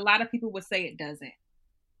 Because a lot of people would say it doesn't.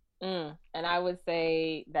 And I would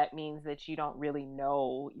say that means that you don't really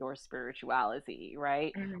know your spirituality,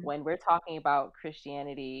 right? When we're talking about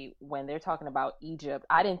Christianity, when they're talking about Egypt,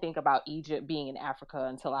 I didn't think about Egypt being in Africa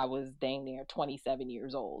until I was dang near 27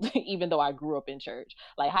 years old, even though I grew up in church.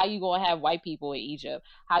 Like, how you gonna have white people in Egypt?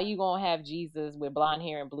 How you gonna have Jesus with blonde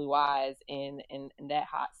hair and blue eyes in that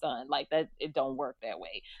hot sun? Like, that, it don't work that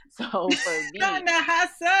way. So for me, not in that hot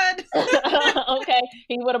sun. okay,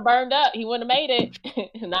 he would have burned up. He wouldn't have made it.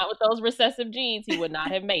 Not with those recessive genes, he would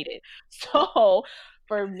not have made it. So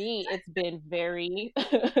for me, it's been very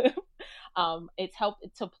it's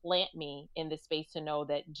helped to plant me in the space to know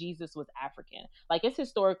that Jesus was African. Like, it's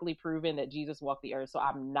historically proven that Jesus walked the earth, so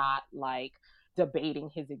I'm not like debating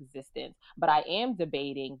his existence, but I am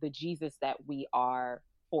debating the Jesus that we are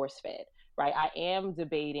force fed, right? I am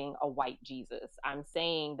debating a white Jesus. I'm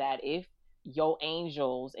saying that if your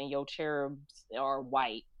angels and your cherubs are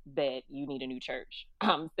white, that you need a new church.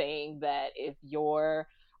 I'm saying that if your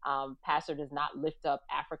pastor does not lift up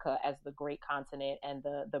Africa as the great continent and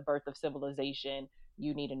the birth of civilization,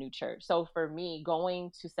 you need a new church. So for me, going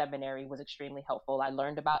to seminary was extremely helpful. I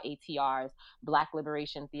learned about ATRs, Black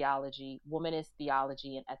liberation theology, womanist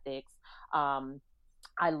theology and ethics.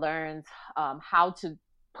 I learned how to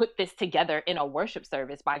put this together in a worship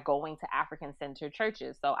service by going to African-centered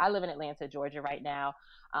churches. So I live in Atlanta, Georgia right now.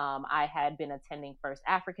 I had been attending First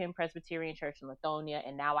African Presbyterian Church in Lithonia,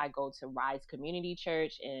 and now I go to Rise Community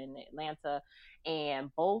Church in Atlanta. And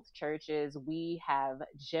both churches, we have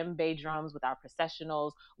djembe drums with our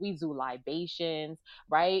processionals. We do libations,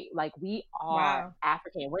 right? Like, we are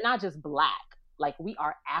African. We're not just Black. Like, we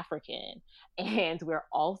are African, and we're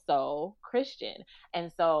also Christian.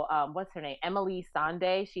 And so, what's her name? Emily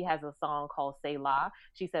Sande. She has a song called Selah.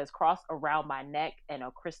 She says, "Cross around my neck and a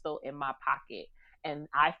crystal in my pocket." And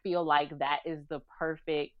I feel like that is the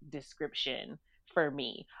perfect description for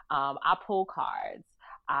me. I pull cards.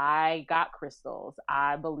 I got crystals.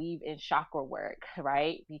 I believe in chakra work,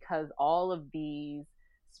 right? Because all of these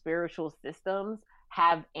spiritual systems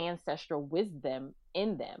have ancestral wisdom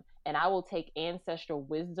in them. And I will take ancestral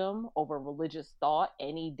wisdom over religious thought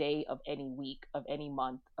any day of any week, of any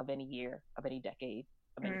month, of any year, of any decade,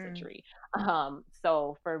 of any century.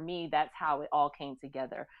 So for me, that's how it all came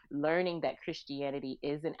together. Learning that Christianity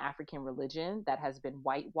is an African religion that has been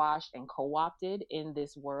whitewashed and co-opted in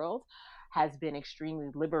this world has been extremely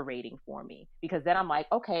liberating for me, because then I'm like,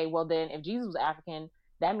 okay, well then if Jesus was African,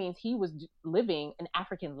 that means he was living an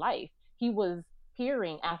African life. He was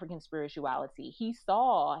hearing African spirituality. He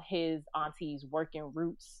saw his aunties working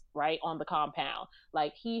roots right on the compound.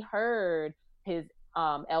 Like he heard his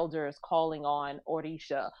elders calling on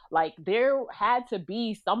Orisha. Like there had to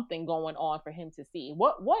be something going on for him to see.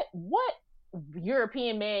 What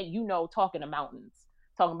European man, talking to mountains,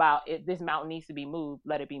 talking about if this mountain needs to be moved,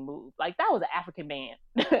 let it be moved. Like that was an African man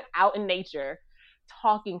out in nature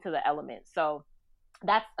talking to the elements. So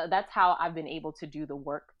that's how I've been able to do the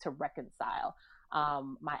work to reconcile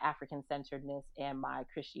my African centeredness and my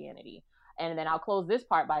Christianity. And then I'll close this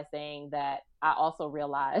part by saying that I also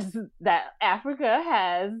realized that Africa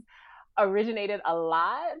has originated a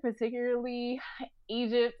lot, particularly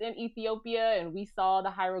Egypt and Ethiopia, and we saw the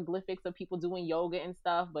hieroglyphics of people doing yoga and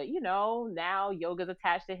stuff. But now yoga is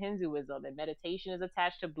attached to Hinduism and meditation is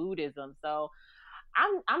attached to Buddhism. So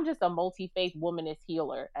I'm just a multi-faith womanist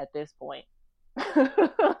healer at this point.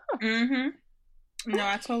 Mm-hmm. No,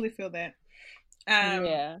 I totally feel that.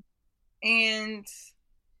 Yeah. And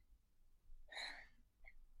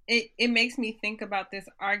it makes me think about this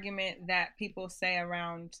argument that people say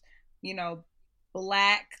around,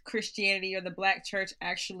 Black Christianity or the Black church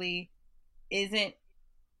actually isn't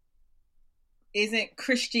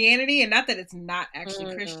Christianity, and not that it's not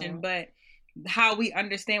actually Christian, but how we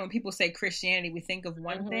understand when people say Christianity, we think of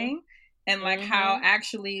one thing, and like how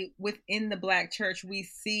actually within the Black church we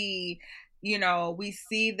see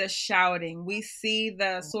the shouting, we see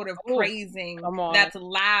the sort of praising that's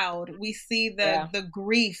loud, we see the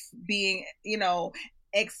grief being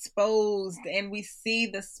exposed, and we see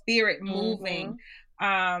the spirit moving.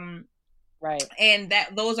 Right. And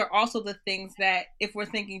that those are also the things that, if we're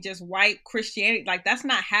thinking just white Christianity, like that's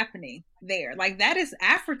not happening there. Like that is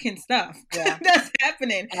African stuff. Yeah. That's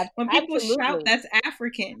happening. When people shout, that's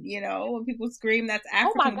African. When people scream, that's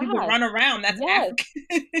African. When people run around, that's African.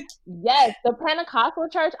 Yes, the Pentecostal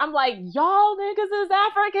church, I'm like, y'all niggas is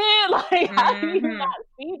African. Like, how do you not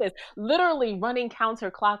see this? Literally running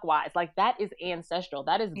counterclockwise. Like that is ancestral.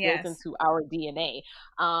 That is built into our DNA.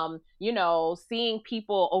 Seeing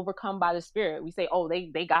people overcome by the Spirit, we say, oh,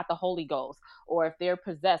 they got the Holy Ghost, or if they're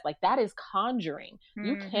possessed, like that is conjuring.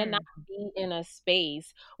 You cannot be in a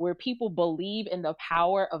space where people believe in the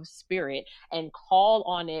power of spirit and call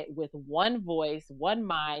on it with one voice, one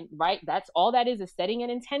mind, right? That's all that is setting an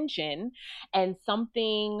intention and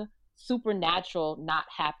something supernatural not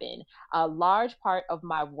happen. A large part of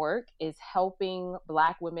my work is helping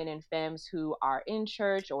Black women and femmes who are in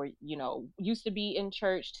church or, used to be in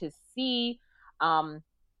church to see,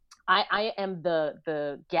 I am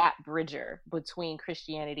the gap bridger between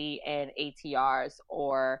Christianity and ATRs,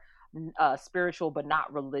 or spiritual but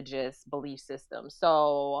not religious belief systems.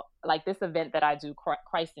 So like this event that I do,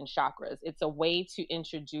 Christ in Chakras, it's a way to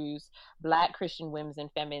introduce Black Christian women and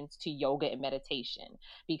femmes to yoga and meditation,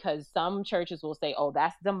 because some churches will say, oh,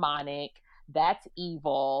 that's demonic, that's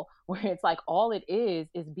evil, where it's like all it is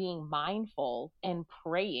being mindful and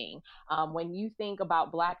praying. When you think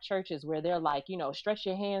about Black churches where they're like, stretch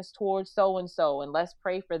your hands towards so and so and let's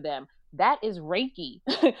pray for them, that is Reiki.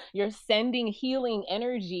 You're sending healing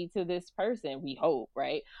energy to this person, we hope,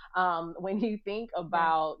 right? When you think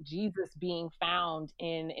about Jesus being found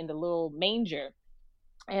in the little manger,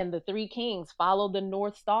 and the three kings followed the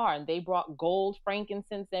North Star, and they brought gold,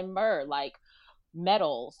 frankincense, and myrrh, like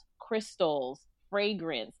metals, crystals,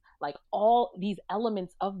 fragrance, like all these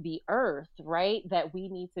elements of the earth, right? That we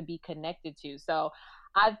need to be connected to. So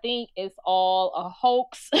I think it's all a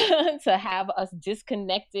hoax to have us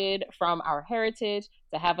disconnected from our heritage,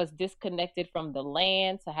 to have us disconnected from the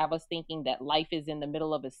land, to have us thinking that life is in the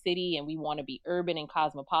middle of a city and we want to be urban and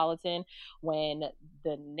cosmopolitan, when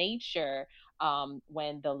the nature,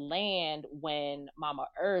 when the land, when Mama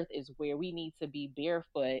Earth is where we need to be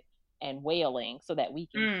barefoot and wailing so that we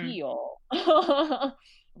can heal.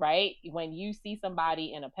 Right? When you see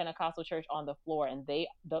somebody in a Pentecostal church on the floor and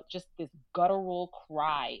just this guttural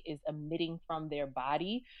cry is emitting from their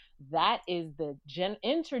body, that is the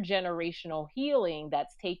intergenerational healing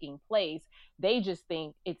that's taking place. They just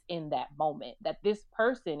think it's in that moment that this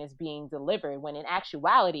person is being delivered, when in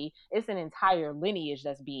actuality, it's an entire lineage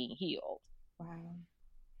that's being healed. Wow.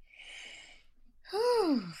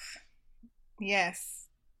 Yes.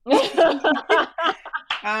 Yes.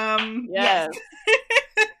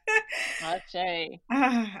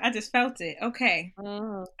 I just felt it. Okay.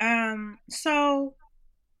 So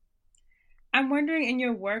I'm wondering, in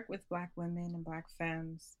your work with Black women and Black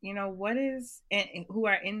femmes, what is, who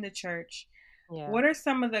are in the church, what are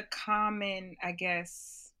some of the common, I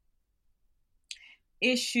guess,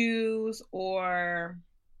 issues, or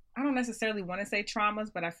I don't necessarily want to say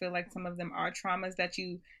traumas, but I feel like some of them are traumas that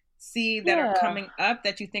you see that are coming up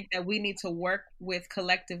that you think that we need to work with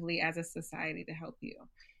collectively as a society to help you?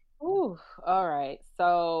 Ooh, all right.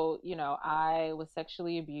 So, I was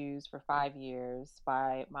sexually abused for 5 years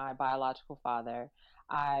by my biological father.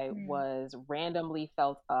 I was randomly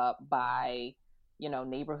felt up by,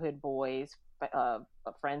 neighborhood boys,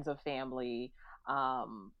 friends of family.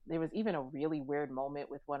 There was even a really weird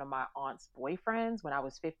moment with one of my aunt's boyfriends when I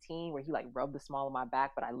was 15, where he like rubbed the small of my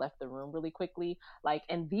back, but I left the room really quickly.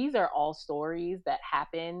 And these are all stories that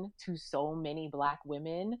happen to so many Black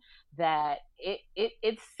women that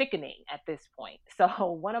it's sickening at this point.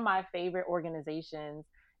 So one of my favorite organizations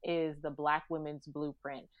is the Black Women's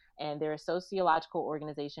Blueprint, and they're a sociological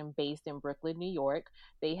organization based in Brooklyn, New York.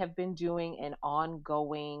 They have been doing an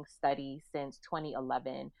ongoing study since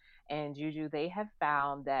 2011. And Juju, they have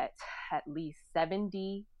found that at least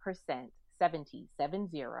 70%,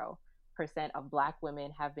 70% of Black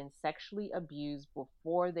women have been sexually abused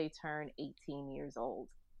before they turn 18 years old.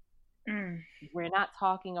 We're not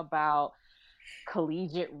talking about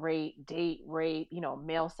collegiate rape, date rape,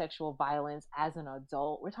 male sexual violence as an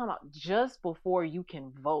adult. We're talking about just before you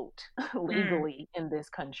can vote legally in this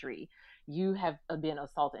country, you have been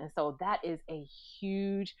assaulted. And so that is a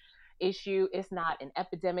huge issue. It's not an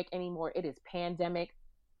epidemic anymore. It is pandemic.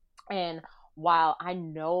 And while I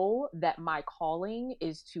know that my calling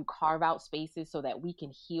is to carve out spaces so that we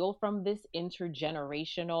can heal from this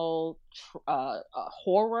intergenerational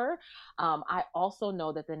horror, I also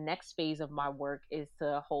know that the next phase of my work is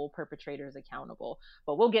to hold perpetrators accountable.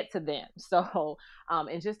 But we'll get to them. So,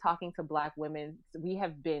 and just talking to Black women, we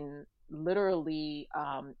have been literally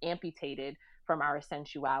amputated from our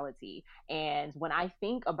sensuality. And when I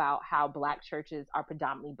think about how Black churches are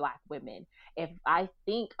predominantly Black women, if I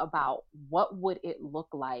think about what would it look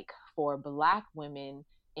like for Black women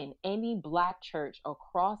in any Black church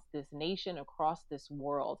across this nation, across this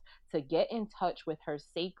world, to get in touch with her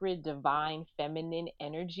sacred, divine, feminine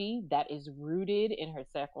energy that is rooted in her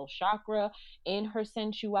sacral chakra, in her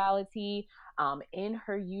sensuality, in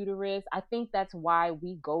her uterus. I think that's why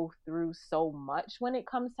we go through so much when it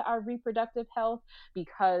comes to our reproductive health,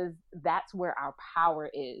 because that's where our power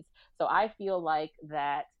is. So I feel like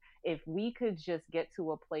that if we could just get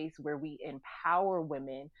to a place where we empower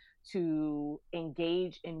women to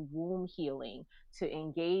engage in womb healing, to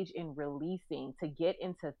engage in releasing, to get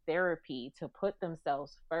into therapy, to put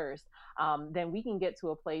themselves first, then we can get to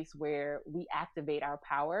a place where we activate our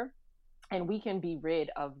power and we can be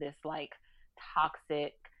rid of this like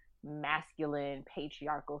toxic, masculine,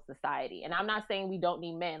 patriarchal society. And I'm not saying we don't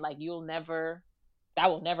need men. Like that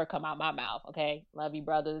will never come out my mouth. Okay. Love you,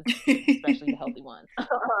 brothers, especially the healthy ones.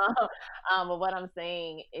 But what I'm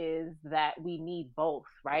saying is that we need both,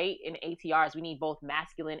 right? In ATRs, we need both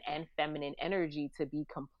masculine and feminine energy to be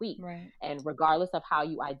complete. Right. And regardless of how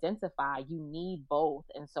you identify, you need both.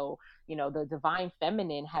 And so, the divine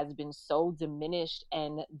feminine has been so diminished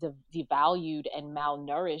and devalued and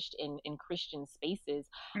malnourished in Christian spaces,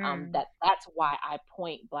 that's why I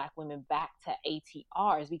point Black women back to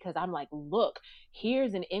ATRs, because I'm like, look,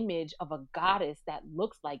 here's an image of a goddess that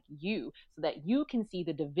looks like you, so that you can see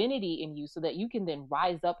the divinity in you, so that you can then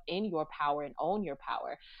rise up in your power and own your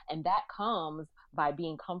power. And that comes by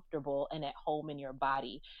being comfortable and at home in your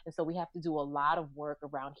body. And so we have to do a lot of work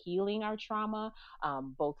around healing our trauma,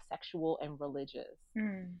 both sexual and religious.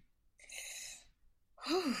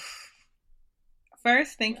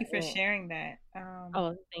 First, thank you for sharing that.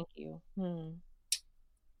 Thank you.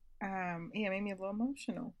 It made me a little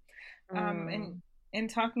emotional. And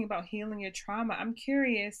talking about healing your trauma, I'm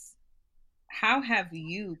curious, how have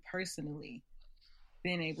you personally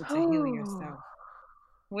been able to heal yourself?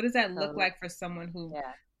 What does that look like for someone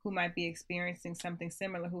who might be experiencing something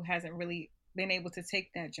similar, who hasn't really been able to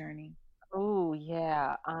take that journey? Ooh,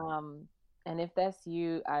 yeah. And if that's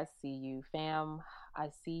you, I see you, fam. I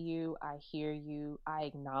see you. I hear you. I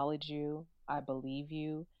acknowledge you. I believe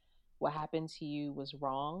you. What happened to you was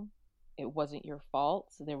wrong. It wasn't your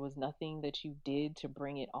fault. There was nothing that you did to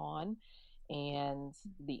bring it on. And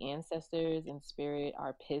the ancestors in spirit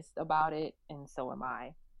are pissed about it, and so am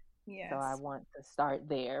I. So I Yes. want to start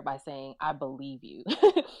there by saying, I believe you.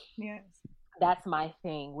 Yes. That's my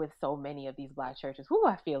thing with so many of these Black churches. Whoo,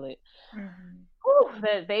 I feel it. Mm-hmm. Whew,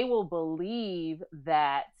 that they will believe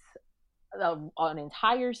that an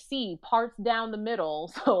entire sea parts down the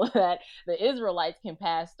middle so that the Israelites can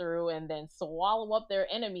pass through and then swallow up their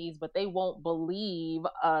enemies, but they won't believe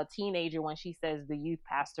a teenager when she says the youth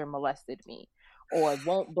pastor molested me, or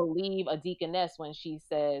won't believe a deaconess when she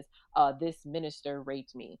says this minister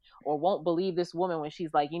raped me, or won't believe this woman when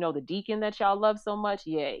she's like, the deacon that y'all love so much,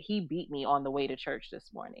 yeah, he beat me on the way to church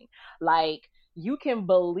this morning. Like, you can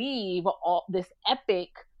believe all this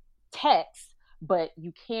epic text, but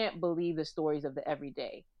you can't believe the stories of the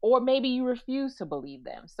everyday, or maybe you refuse to believe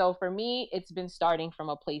them. So for me, it's been starting from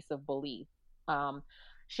a place of belief.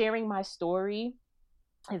 Sharing my story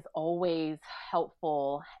is always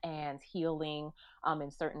helpful and healing in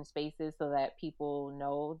certain spaces, so that people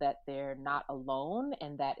know that they're not alone,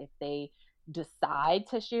 and that if they decide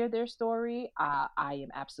to share their story, I am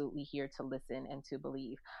absolutely here to listen and to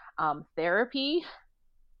believe. Therapy,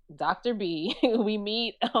 Dr. B, we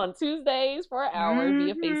meet on Tuesdays for an hour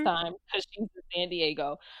via Mm-hmm. FaceTime because she's in San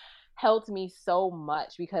Diego. Helped me so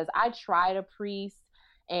much because I tried a priest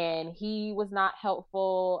and he was not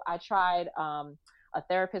helpful. I tried a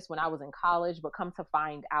therapist when I was in college, but come to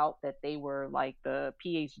find out that they were like the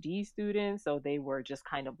PhD students, so they were just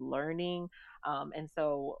kind of learning. And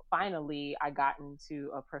so finally, I got into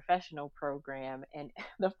a professional program, and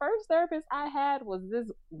the first therapist I had was this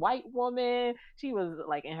white woman. She was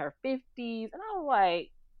like in her 50s, and I was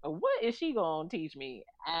like, what is she gonna teach me?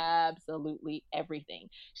 Absolutely everything.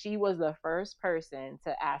 She was the first person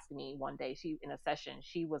to ask me one day, she in a session,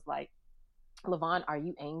 she was like, Lyvonne, are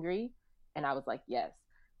you angry? And I was like, yes.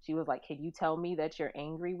 She was like, can you tell me that you're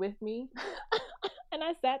angry with me? And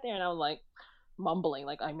I sat there and I was like, mumbling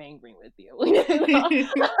like I'm angry with you.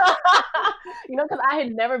 Because I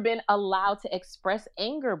had never been allowed to express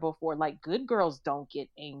anger before. Like, good girls don't get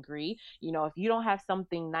angry. If you don't have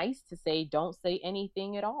something nice to say, don't say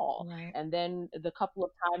anything at all. Right. And then the couple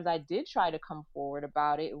of times I did try to come forward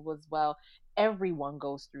about it, it was, well, everyone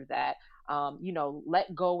goes through that.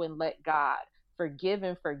 Let go and let God, forgive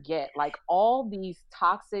and forget, like all these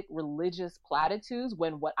toxic religious platitudes,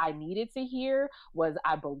 when what I needed to hear was,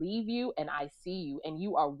 I believe you and I see you and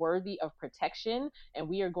you are worthy of protection, and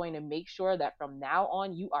we are going to make sure that from now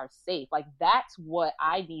on you are safe. Like, that's what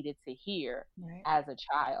I needed to hear Right. as a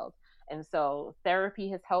child. And so therapy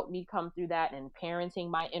has helped me come through that, and parenting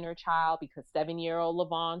my inner child, because 7-year-old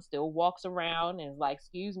Lyvonne still walks around and is like,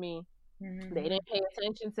 excuse me, they didn't pay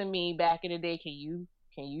attention to me back in the day. Can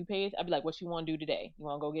you pay it? I'd be like, what you want to do today? You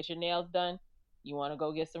want to go get your nails done? You want to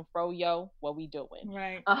go get some froyo? What we doing?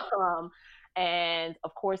 Right. And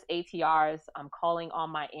of course, ATRs, I'm calling on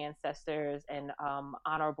my ancestors and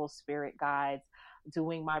honorable spirit guides,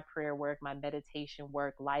 doing my prayer work, my meditation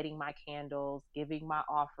work, lighting my candles, giving my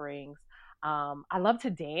offerings. I love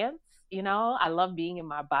to dance. I love being in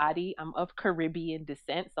my body. I'm of Caribbean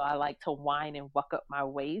descent, so I like to whine and wuck up my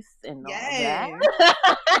waist and all that.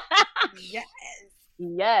 Yes.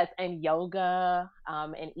 Yes, and yoga,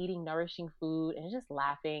 and eating nourishing food, and just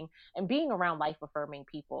laughing and being around life affirming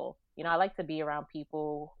people. I like to be around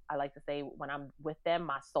people. I like to say, when I'm with them,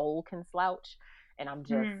 my soul can slouch and I'm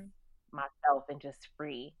just myself and just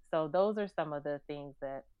free. So those are some of the things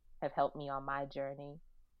that have helped me on my journey.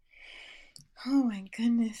 Oh my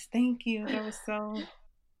goodness, thank you. That was so.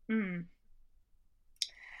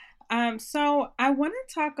 So I want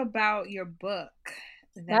to talk about your book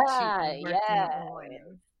that you are working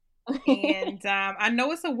on. And I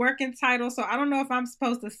know it's a working title, so I don't know if I'm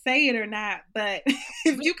supposed to say it or not, but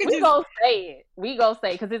if you could we gonna say it. We gonna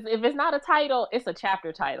say, because if it's not a title, it's a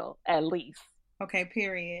chapter title at least. Okay,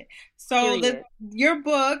 period. So your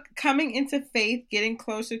book, Coming into Faith, Getting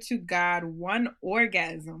Closer to God, One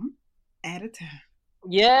Orgasm at a Time.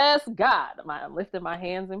 Yes, God. I'm lifting my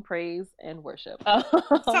hands in praise and worship. So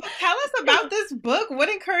tell us about this book. What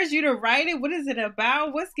encouraged you to write it? What is it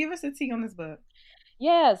about? Give us a tea on this book.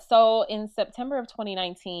 Yeah, so in September of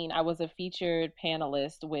 2019, I was a featured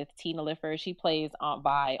panelist with Tina Lifford. She plays Aunt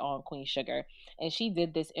Vi on Queen Sugar, and she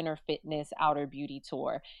did this Inner Fitness Outer Beauty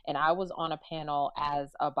tour. And I was on a panel as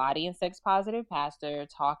a body and sex positive pastor,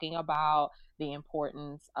 talking about the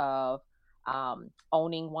importance of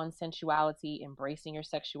owning one's sensuality, embracing your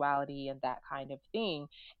sexuality, and that kind of thing.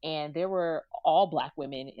 And there were all Black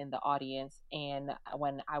women in the audience. And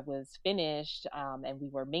when I was finished, and we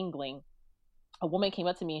were mingling, a woman came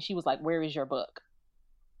up to me and she was like, "Where is your book?"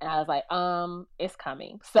 And I was like, it's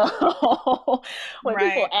coming. So when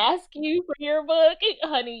people ask you for your book,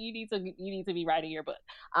 honey, you need to be writing your book.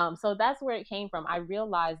 So that's where it came from. I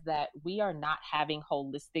realized that we are not having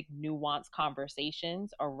holistic, nuanced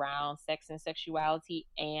conversations around sex and sexuality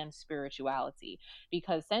and spirituality,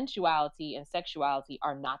 because sensuality and sexuality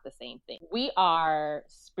are not the same thing. We are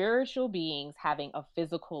spiritual beings having a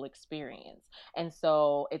physical experience. And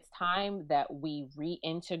so it's time that we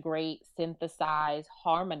reintegrate, synthesize,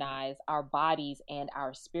 harmonize our bodies and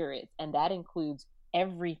our spirits. And that includes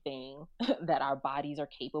everything that our bodies are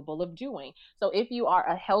capable of doing. So if you are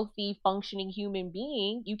a healthy, functioning human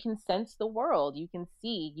being, you can sense the world, you can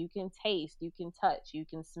see, you can taste, you can touch, you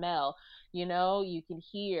can smell, you can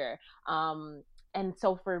hear. And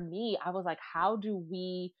so for me, I was like, how do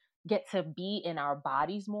we get to be in our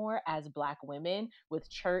bodies more as Black women, with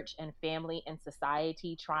church and family and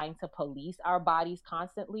society trying to police our bodies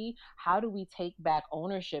constantly? How do we take back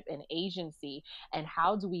ownership and agency? And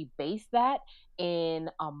how do we base that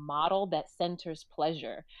in a model that centers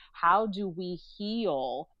pleasure? How do we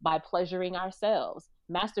heal by pleasuring ourselves?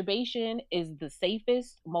 Masturbation is the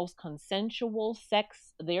safest, most consensual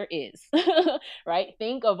sex there is, right?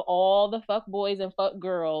 Think of all the fuck boys and fuck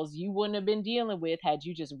girls you wouldn't have been dealing with had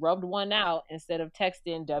you just rubbed one out instead of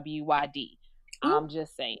texting WYD. I'm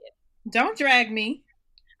just saying. Don't drag me.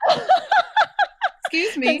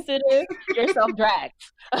 Excuse me. Consider yourself dragged.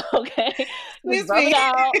 Okay. Just rub it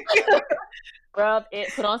out. Rub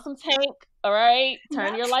it. Put on some tank. All right.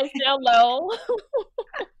 Turn your lights down low.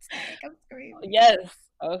 I'm screaming. Yes.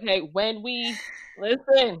 Okay. When we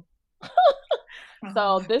listen.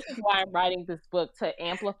 So this is why I'm writing this book, to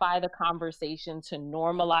amplify the conversation, to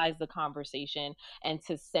normalize the conversation, and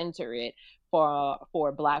to center it for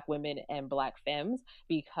Black women and Black femmes,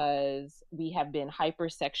 because we have been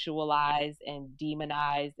hypersexualized and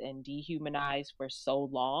demonized and dehumanized for so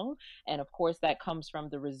long. And of course, that comes from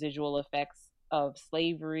the residual effects of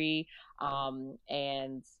slavery,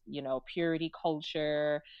 and purity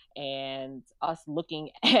culture, and us looking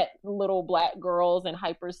at little Black girls and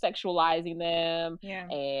hypersexualizing them.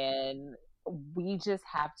 And we just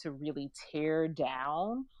have to really tear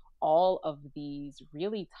down all of these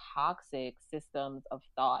really toxic systems of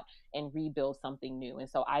thought and rebuild something new. And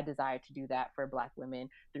so I desire to do that for Black women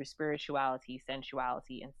through spirituality,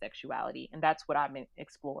 sensuality, and sexuality. And that's what I'm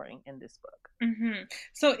exploring in this book. Mm-hmm.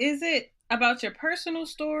 So is it about your personal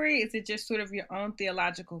story? Is it just sort of your own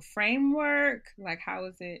theological framework? Like, how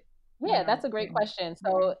is it? Yeah, that's a great question.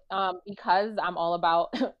 So because I'm all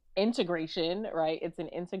about integration, right? It's an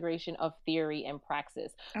integration of theory and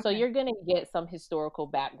praxis. Okay. So you're going to get some historical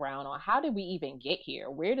background on how did we even get here?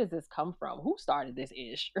 Where does this come from? Who started this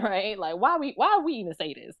ish, right? Like why we even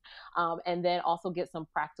say this? And then also get some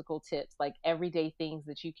practical tips, like everyday things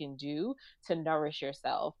that you can do to nourish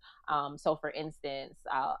yourself. So for instance,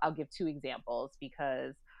 I'll give two examples,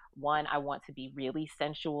 because one, I want to be really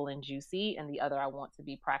sensual and juicy, and the other, I want to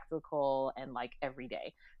be practical and like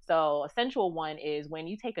everyday. So a sensual one is when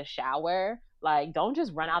you take a shower, like don't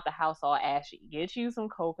just run out the house all ashy. Get you some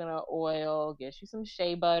coconut oil, get you some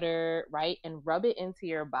shea butter, right? And rub it into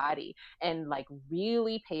your body, and like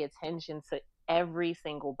really pay attention to every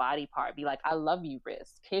single body part. Be like, I love you,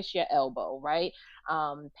 wrist, kiss your elbow, right?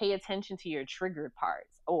 Pay attention to your triggered parts.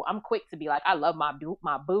 Oh, I'm quick to be like, I love my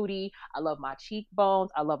booty, I love my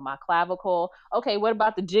cheekbones, I love my clavicle. Okay, what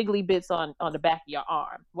about the jiggly bits on the back of your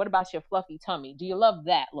arm? What about your fluffy tummy? Do you love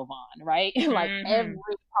that, Lyvonne, right? Like every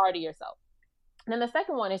part of yourself. And then the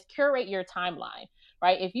second one is curate your timeline,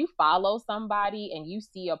 right? If you follow somebody and you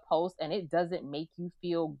see a post and it doesn't make you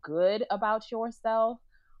feel good about yourself,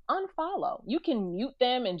 unfollow. You can mute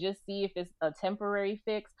them and just see if it's a temporary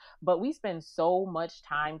fix, but we spend so much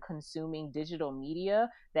time consuming digital media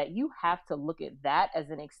that you have to look at that as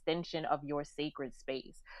an extension of your sacred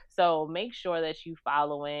space. So make sure that you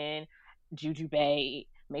following Juju Bay,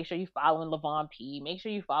 make sure you following Lyvonne P, make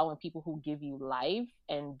sure you following people who give you life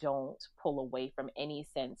and don't pull away from any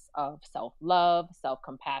sense of self-love,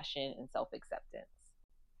 self-compassion, and self-acceptance.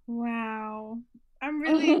 Wow. I'm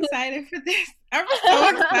really excited for this. I'm so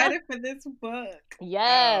excited for this book.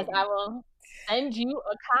 Yes, I will send you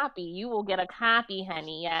a copy. You will get a copy,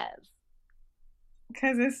 honey. Yes.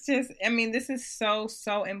 Because it's just, I mean, this is so,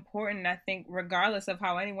 so important. I think regardless of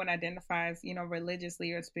how anyone identifies,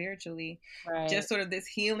 religiously or spiritually, right. Just sort of this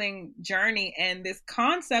healing journey and this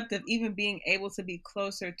concept of even being able to be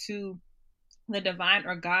closer to the divine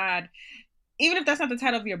or God even if that's not the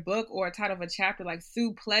title of your book or a title of a chapter, like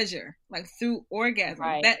through pleasure, like through orgasm,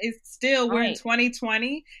 that is still, we're in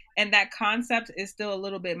 2020, and that concept is still a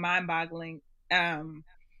little bit mind-boggling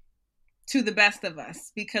to the best of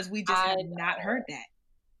us, because we just have not heard that.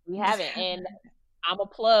 We haven't. And I'm a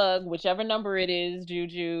plug whichever number it is,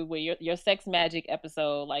 Juju, with your sex magic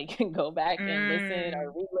episode. Like, go back and listen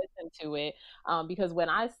or re-listen to it, because when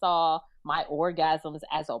I saw my orgasms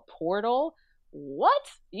as a portal, what?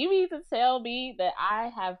 You mean to tell me that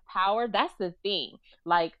I have power? That's the thing.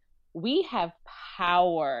 Like, we have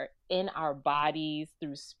power in our bodies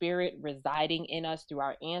through spirit residing in us, through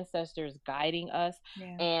our ancestors guiding us.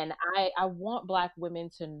 Yeah. And I want Black women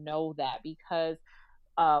to know that, because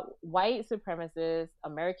white supremacists,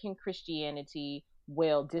 American Christianity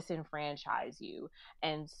will disenfranchise you.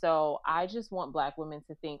 And so I just want Black women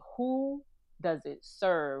to think, who does it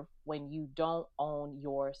serve when you don't own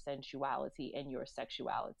your sensuality and your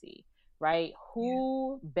sexuality, right?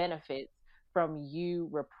 Who benefits from you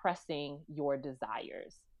repressing your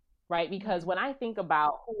desires, right? Because when I think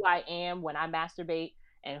about who I am when I masturbate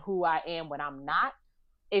and who I am when I'm not,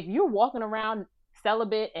 if you're walking around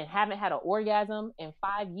celibate and haven't had an orgasm in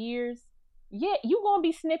 5 years, yeah, you gonna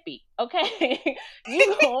be snippy, okay?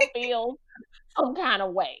 You gonna feel some kind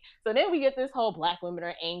of way. So then we get this whole Black women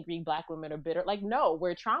are angry, Black women are bitter. Like, no,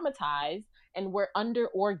 we're traumatized and we're under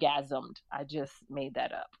orgasmed. I just made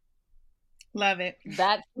that up. Love it.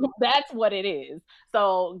 That's what it is.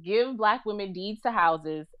 So give Black women deeds to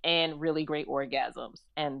houses and really great orgasms,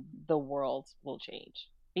 and the world will change.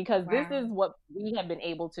 Because this is what we have been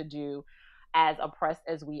able to do as oppressed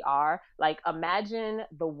as we are. Like, imagine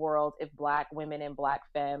the world if Black women and Black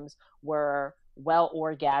femmes were well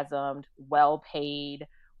orgasmed, well paid,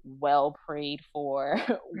 well prayed for,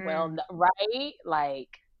 well, right? Like,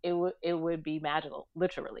 it would be magical,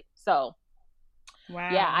 literally. So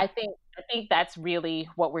yeah, I think that's really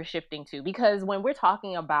what we're shifting to, because when we're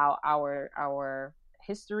talking about our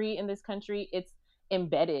history in this country, it's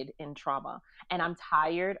embedded in trauma, and I'm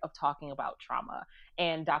tired of talking about trauma.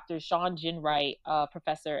 And Dr. Sean Ginwright, a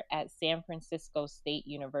professor at San Francisco State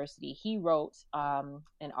University, he wrote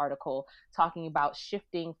an article talking about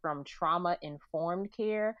shifting from trauma-informed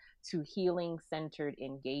care to healing-centered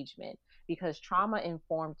engagement, because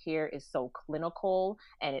trauma-informed care is so clinical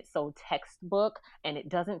and it's so textbook, and it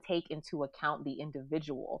doesn't take into account the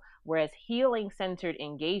individual. Whereas healing-centered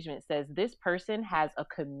engagement says this person has a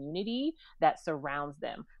community that surrounds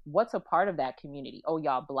them. What's a part of that community? Oh,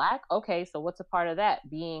 y'all Black? Okay, so what's a part of that?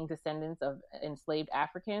 Being descendants of enslaved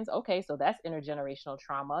Africans? Okay, so that's intergenerational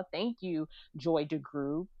trauma. Thank you, Joy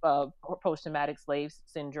DeGruy, post-traumatic slave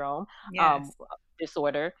syndrome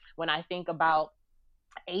disorder. When I think about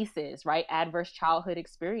ACEs, right? Adverse childhood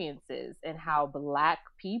experiences, and how Black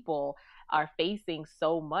people are facing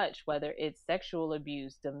so much, whether it's sexual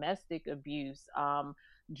abuse, domestic abuse,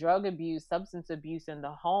 drug abuse, substance abuse in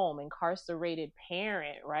the home, incarcerated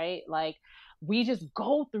parent, right? Like, we just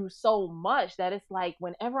go through so much that it's like,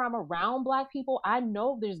 whenever I'm around Black people, I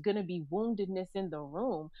know there's going to be woundedness in the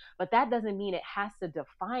room, but that doesn't mean it has to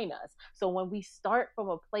define us. So when we start from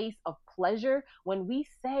a place of pleasure, when we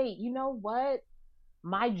say, you know what?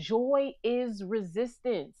 My joy is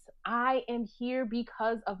resistance. I am here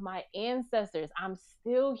because of my ancestors. I'm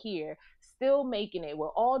still here, still making it with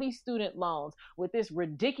all these student loans, with this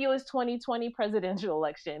ridiculous 2020 presidential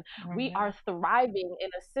election. We are thriving in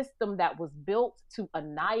a system that was built to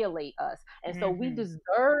annihilate us. And so we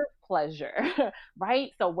deserve pleasure,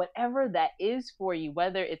 right? So whatever that is for you,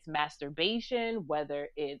 whether it's masturbation, whether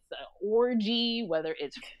it's an orgy, whether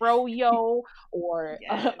it's froyo, or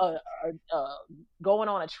going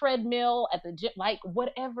on a treadmill at the gym, like,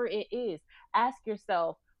 whatever it is, ask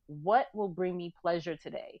yourself, what will bring me pleasure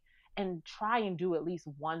today? And try and do at least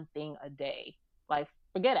one thing a day. Like,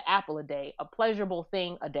 forget an apple a day, a pleasurable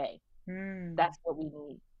thing a day. That's what we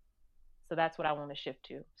need. So that's what I want to shift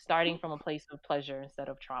to, starting from a place of pleasure instead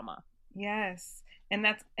of trauma. Yes. And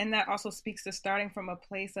that also speaks to starting from a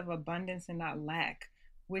place of abundance and not lack,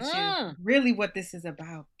 which is really what this is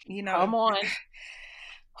about. You know, come on.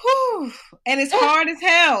 Whew. And it's hard as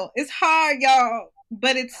hell. It's hard, y'all.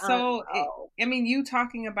 But it's so, I mean, you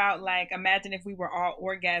talking about, like, imagine if we were all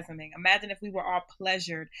orgasming. Imagine if we were all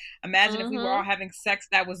pleasured. Imagine if we were all having sex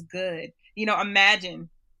that was good. You know, imagine,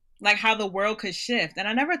 like, how the world could shift. And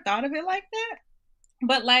I never thought of it like that.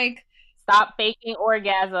 But, like, stop faking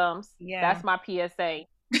orgasms. Yeah. That's my PSA.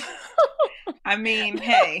 I mean,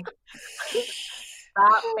 hey.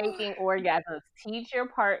 Stop faking orgasms. Teach your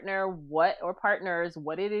partner or partners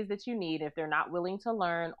what it is that you need. If they're not willing to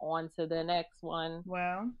learn, on to the next one.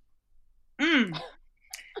 Well,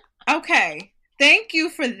 okay. thank you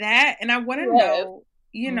for that. And I want to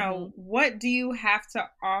Yes. know, what do you have to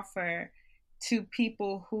offer to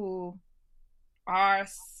people who are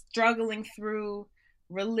struggling through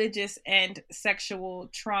religious and sexual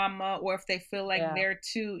trauma, or if they feel like they're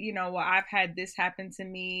too, well, I've had this happen to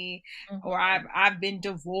me, or I've been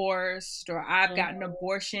divorced, or I've gotten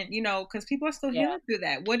abortion, because people are still healing through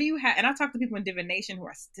that. What do you have? And I talk to people in divination who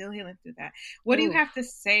are still healing through that. What do you have to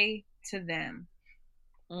say to them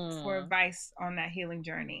for advice on that healing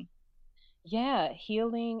journey? Yeah,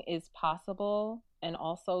 healing is possible, and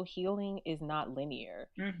also healing is not linear.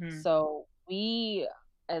 So we,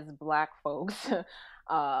 as Black folks,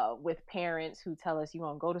 with parents who tell us you're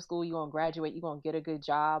gonna go to school, you're gonna graduate, you're gonna get a good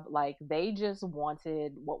job, like they just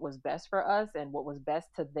wanted what was best for us, and what was best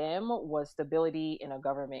to them was stability in a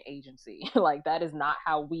government agency. Like that is not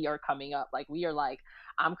how we are coming up. Like we are like,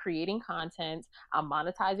 I'm creating content, I'm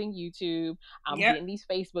monetizing YouTube, I'm getting these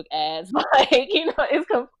Facebook ads. Like, it's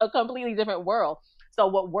a completely different world. So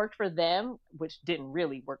what worked for them, which didn't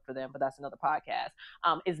really work for them, but that's another podcast,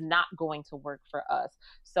 is not going to work for us.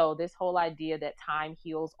 So this whole idea that time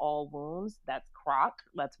heals all wounds, that's crock,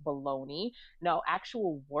 that's baloney. No,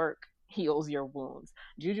 actual work heals your wounds.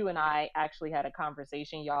 Juju and I actually had a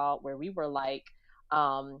conversation, y'all, where we were like,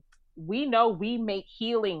 we know we make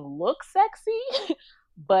healing look sexy,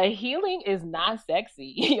 but healing is not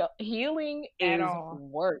sexy. Healing is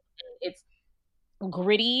work. It's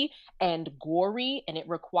gritty and gory, and it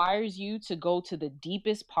requires you to go to the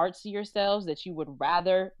deepest parts of yourselves that you would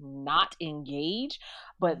rather not engage,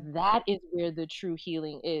 but that is where the true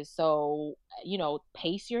healing is. So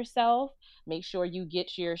pace yourself, make sure you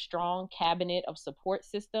get your strong cabinet of support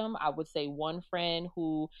system. I would say one friend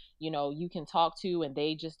who you can talk to, and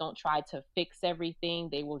they just don't try to fix everything,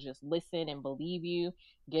 they will just listen and believe you.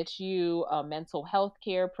 Get you a mental health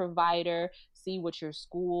care provider, see what your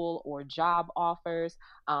school or job offers.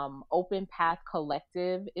 Open Path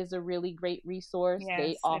Collective is a really great resource.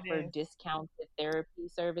 They offer discounted therapy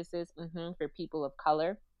services for people of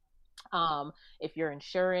color. If your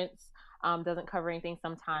insurance doesn't cover anything,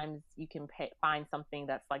 sometimes you can find something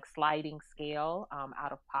that's like sliding scale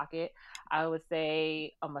out of pocket. I would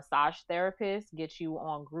say a massage therapist, get you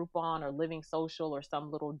on Groupon or Living Social or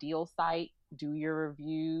some little deal site, do your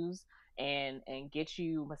reviews, and get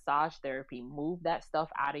you massage therapy. Move that stuff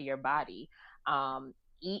out of your body.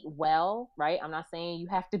 Eat well, right? I'm not saying you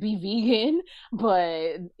have to be vegan,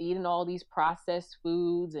 but eating all these processed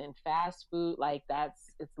foods and fast food, like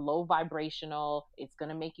it's low vibrational. It's going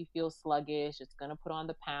to make you feel sluggish. It's going to put on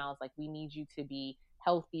the pounds. Like we need you to be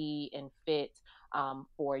healthy and fit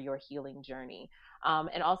for your healing journey.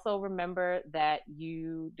 And also remember that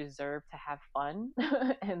you deserve to have fun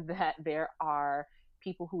and that there are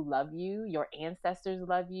people who love you. Your ancestors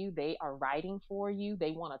love you. They are writing for you.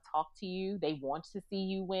 They want to talk to you. They want to see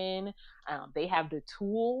you win. They have the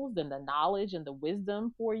tools and the knowledge and the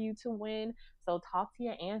wisdom for you to win. So talk to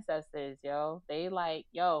your ancestors, yo. They like,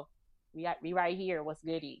 yo, we right here. What's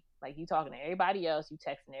goody? Like you talking to everybody else, you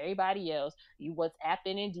texting everybody else, you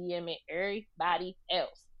WhatsApping and DMing everybody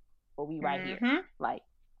else, but we right here. Like,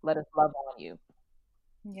 let us love on you.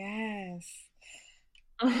 Yes.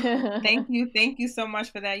 Thank you so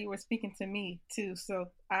much for that. You were speaking to me too, so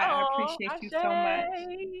I appreciate you so much.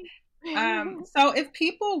 So if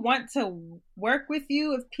people want to work with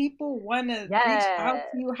you, if people want to reach out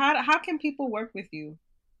to you, how can people work with you?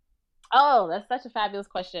 Oh, that's such a fabulous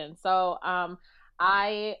question. So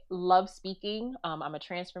I love speaking. I'm a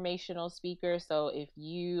transformational speaker. So if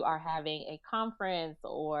you are having a conference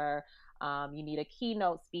or you need a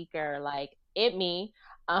keynote speaker, like me.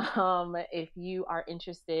 If you are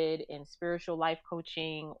interested in spiritual life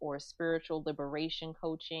coaching or spiritual liberation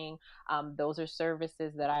coaching, those are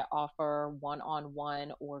services that I offer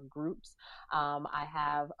one-on-one or groups. I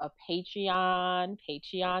have a Patreon,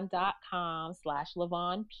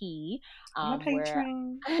 patreon.com/Lyvonne P. Where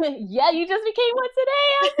yeah, you just became one today.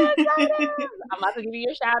 I'm so excited. I'm about to give you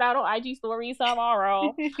a shout out on IG stories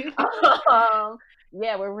tomorrow.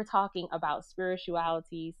 Yeah, where we're talking about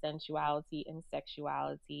spirituality, sensuality, and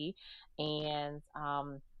sexuality. And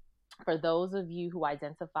for those of you who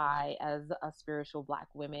identify as a spiritual Black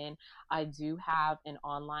women, I do have an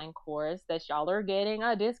online course that y'all are getting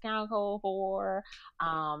a discount code for.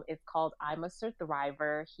 It's called I'm a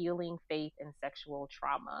Surthriver, Healing Faith and Sexual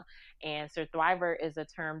Trauma. And Surthriver is a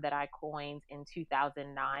term that I coined in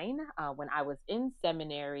 2009 when I was in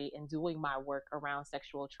seminary and doing my work around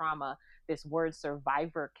sexual trauma. This word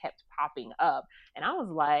survivor kept popping up. And I was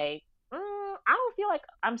like, I don't feel like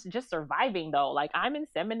I'm just surviving though. Like I'm in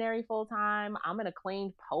seminary full time. I'm an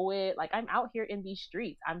acclaimed poet. Like I'm out here in these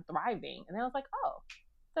streets. I'm thriving. And then I was like, oh,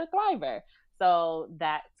 it's a thriver. So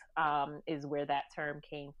that is where that term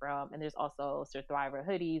came from. And there's also Sir Thriver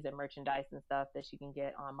hoodies and merchandise and stuff that you can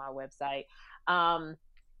get on my website.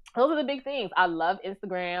 Those are the big things. I love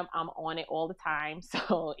Instagram. I'm on it all the time.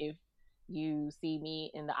 So if you see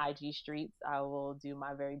me in the IG streets, I will do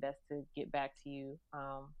my very best to get back to you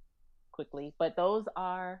quickly. But those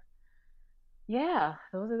are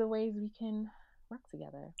the ways we can work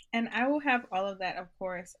together. And I will have all of that, of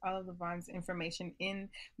course, all of Lyvonne's information in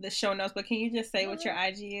the show notes. But can you just say what your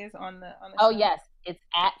IG is on the show? Yes. It's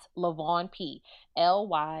at Lyvonne P.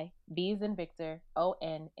 L-Y, V as in Victor,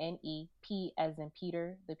 O-N-N-E, P as in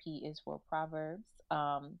Peter. The P is for Proverbs.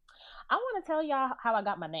 I want to tell y'all how I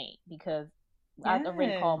got my name, because I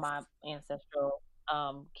already called my ancestral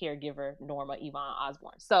caregiver, Norma Yvonne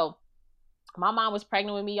Osborne. So my mom was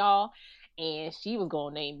pregnant with me, y'all, and she was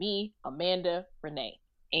going to name me Amanda Renee.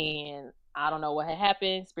 And I don't know what had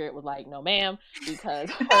happened. Spirit was like, no, ma'am, because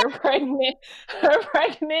her pregnant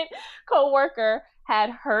co-worker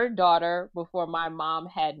had her daughter before my mom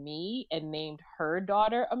had me and named her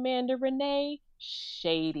daughter Amanda Renee.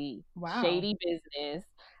 Shady business.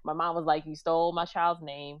 My mom was like, you stole my child's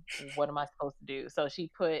name. What am I supposed to do? So she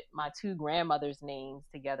put my two grandmothers' names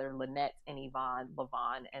together, Lynette and Yvonne,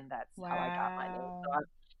 Lyvonne, and that's how I got my name. So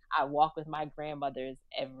I walk with my grandmothers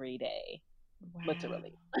every day. Wow.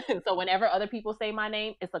 Literally. So whenever other people say my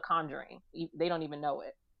name, it's a conjuring. They don't even know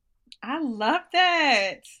it. I love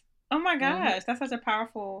that. Oh my gosh. That's such a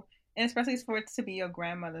powerful, and especially for it to be your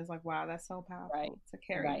grandmother's, like, wow, that's so powerful to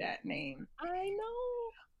carry that name. I know.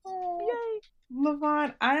 Oh, yay.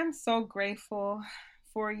 Lyvonne, I am so grateful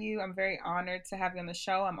for you. I'm very honored to have you on the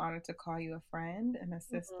show. I'm honored to call you a friend and a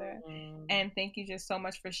sister. And thank you just so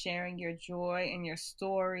much for sharing your joy and your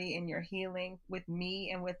story and your healing with me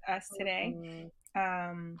and with us today. My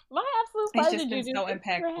absolute pleasure. It's just been so impactful.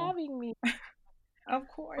 Thank you for having me. Of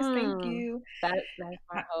course. Thank you. That's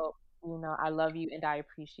my hope. You know, I love you and I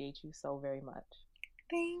appreciate you so very much.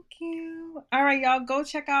 Thank you. All right, y'all, go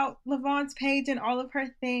check out Lyvonne's page and all of her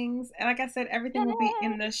things. And like I said, everything will be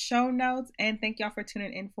in the show notes. And thank y'all for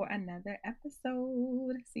tuning in for another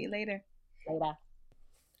episode. See you later.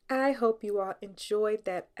 I hope you all enjoyed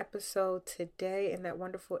that episode today and that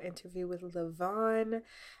wonderful interview with Lyvonne.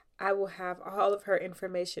 I will have all of her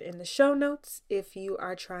information in the show notes if you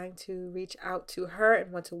are trying to reach out to her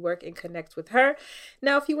and want to work and connect with her.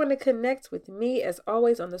 Now, if you want to connect with me, as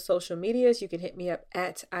always, on the social medias, you can hit me up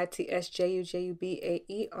at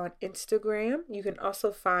ITSJUJUBAE on Instagram. You can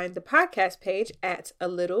also find the podcast page at A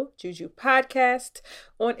Little Juju Podcast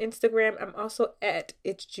on Instagram. I'm also at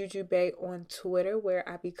It's Juju Bay on Twitter, where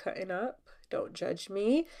I be cutting up. Don't judge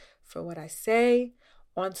me for what I say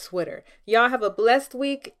on Twitter. Y'all have a blessed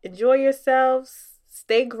week. Enjoy yourselves.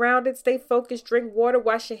 Stay grounded, stay focused, drink water,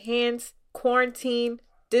 wash your hands, quarantine,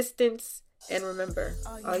 distance, and remember,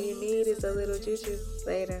 all you need is a little juju.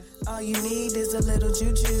 Later. All you need is a little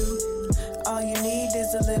juju. All you need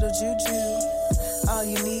is a little juju. All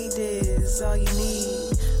you need is, all you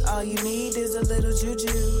need. All you need is a little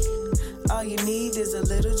juju. All you need is a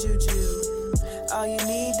little juju. All you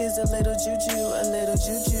need is a little juju, a little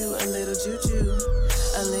juju, a little juju.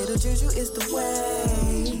 A little juju is the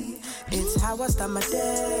way. It's how I start my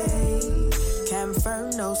day. Confirm,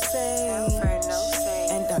 no say.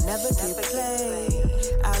 And I'll never get played.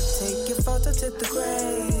 I'll take your photo to the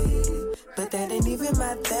grave. But that ain't even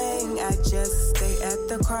my thing. I just stay at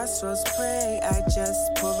the crossroads, pray. I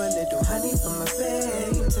just pour a little honey from my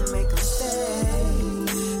babe to make them stay.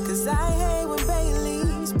 Cause I hate when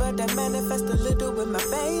Baileys, but I manifest a little with my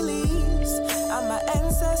Baileys. I'm my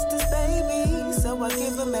ancestors, baby. So I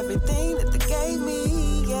give them everything that they gave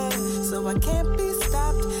me, yeah. So I can't be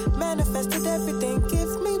stopped. Manifested everything,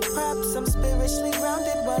 give me props. I'm spiritually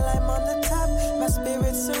grounded while I'm on the top. My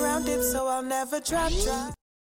spirit's surrounded, so I'll never drop.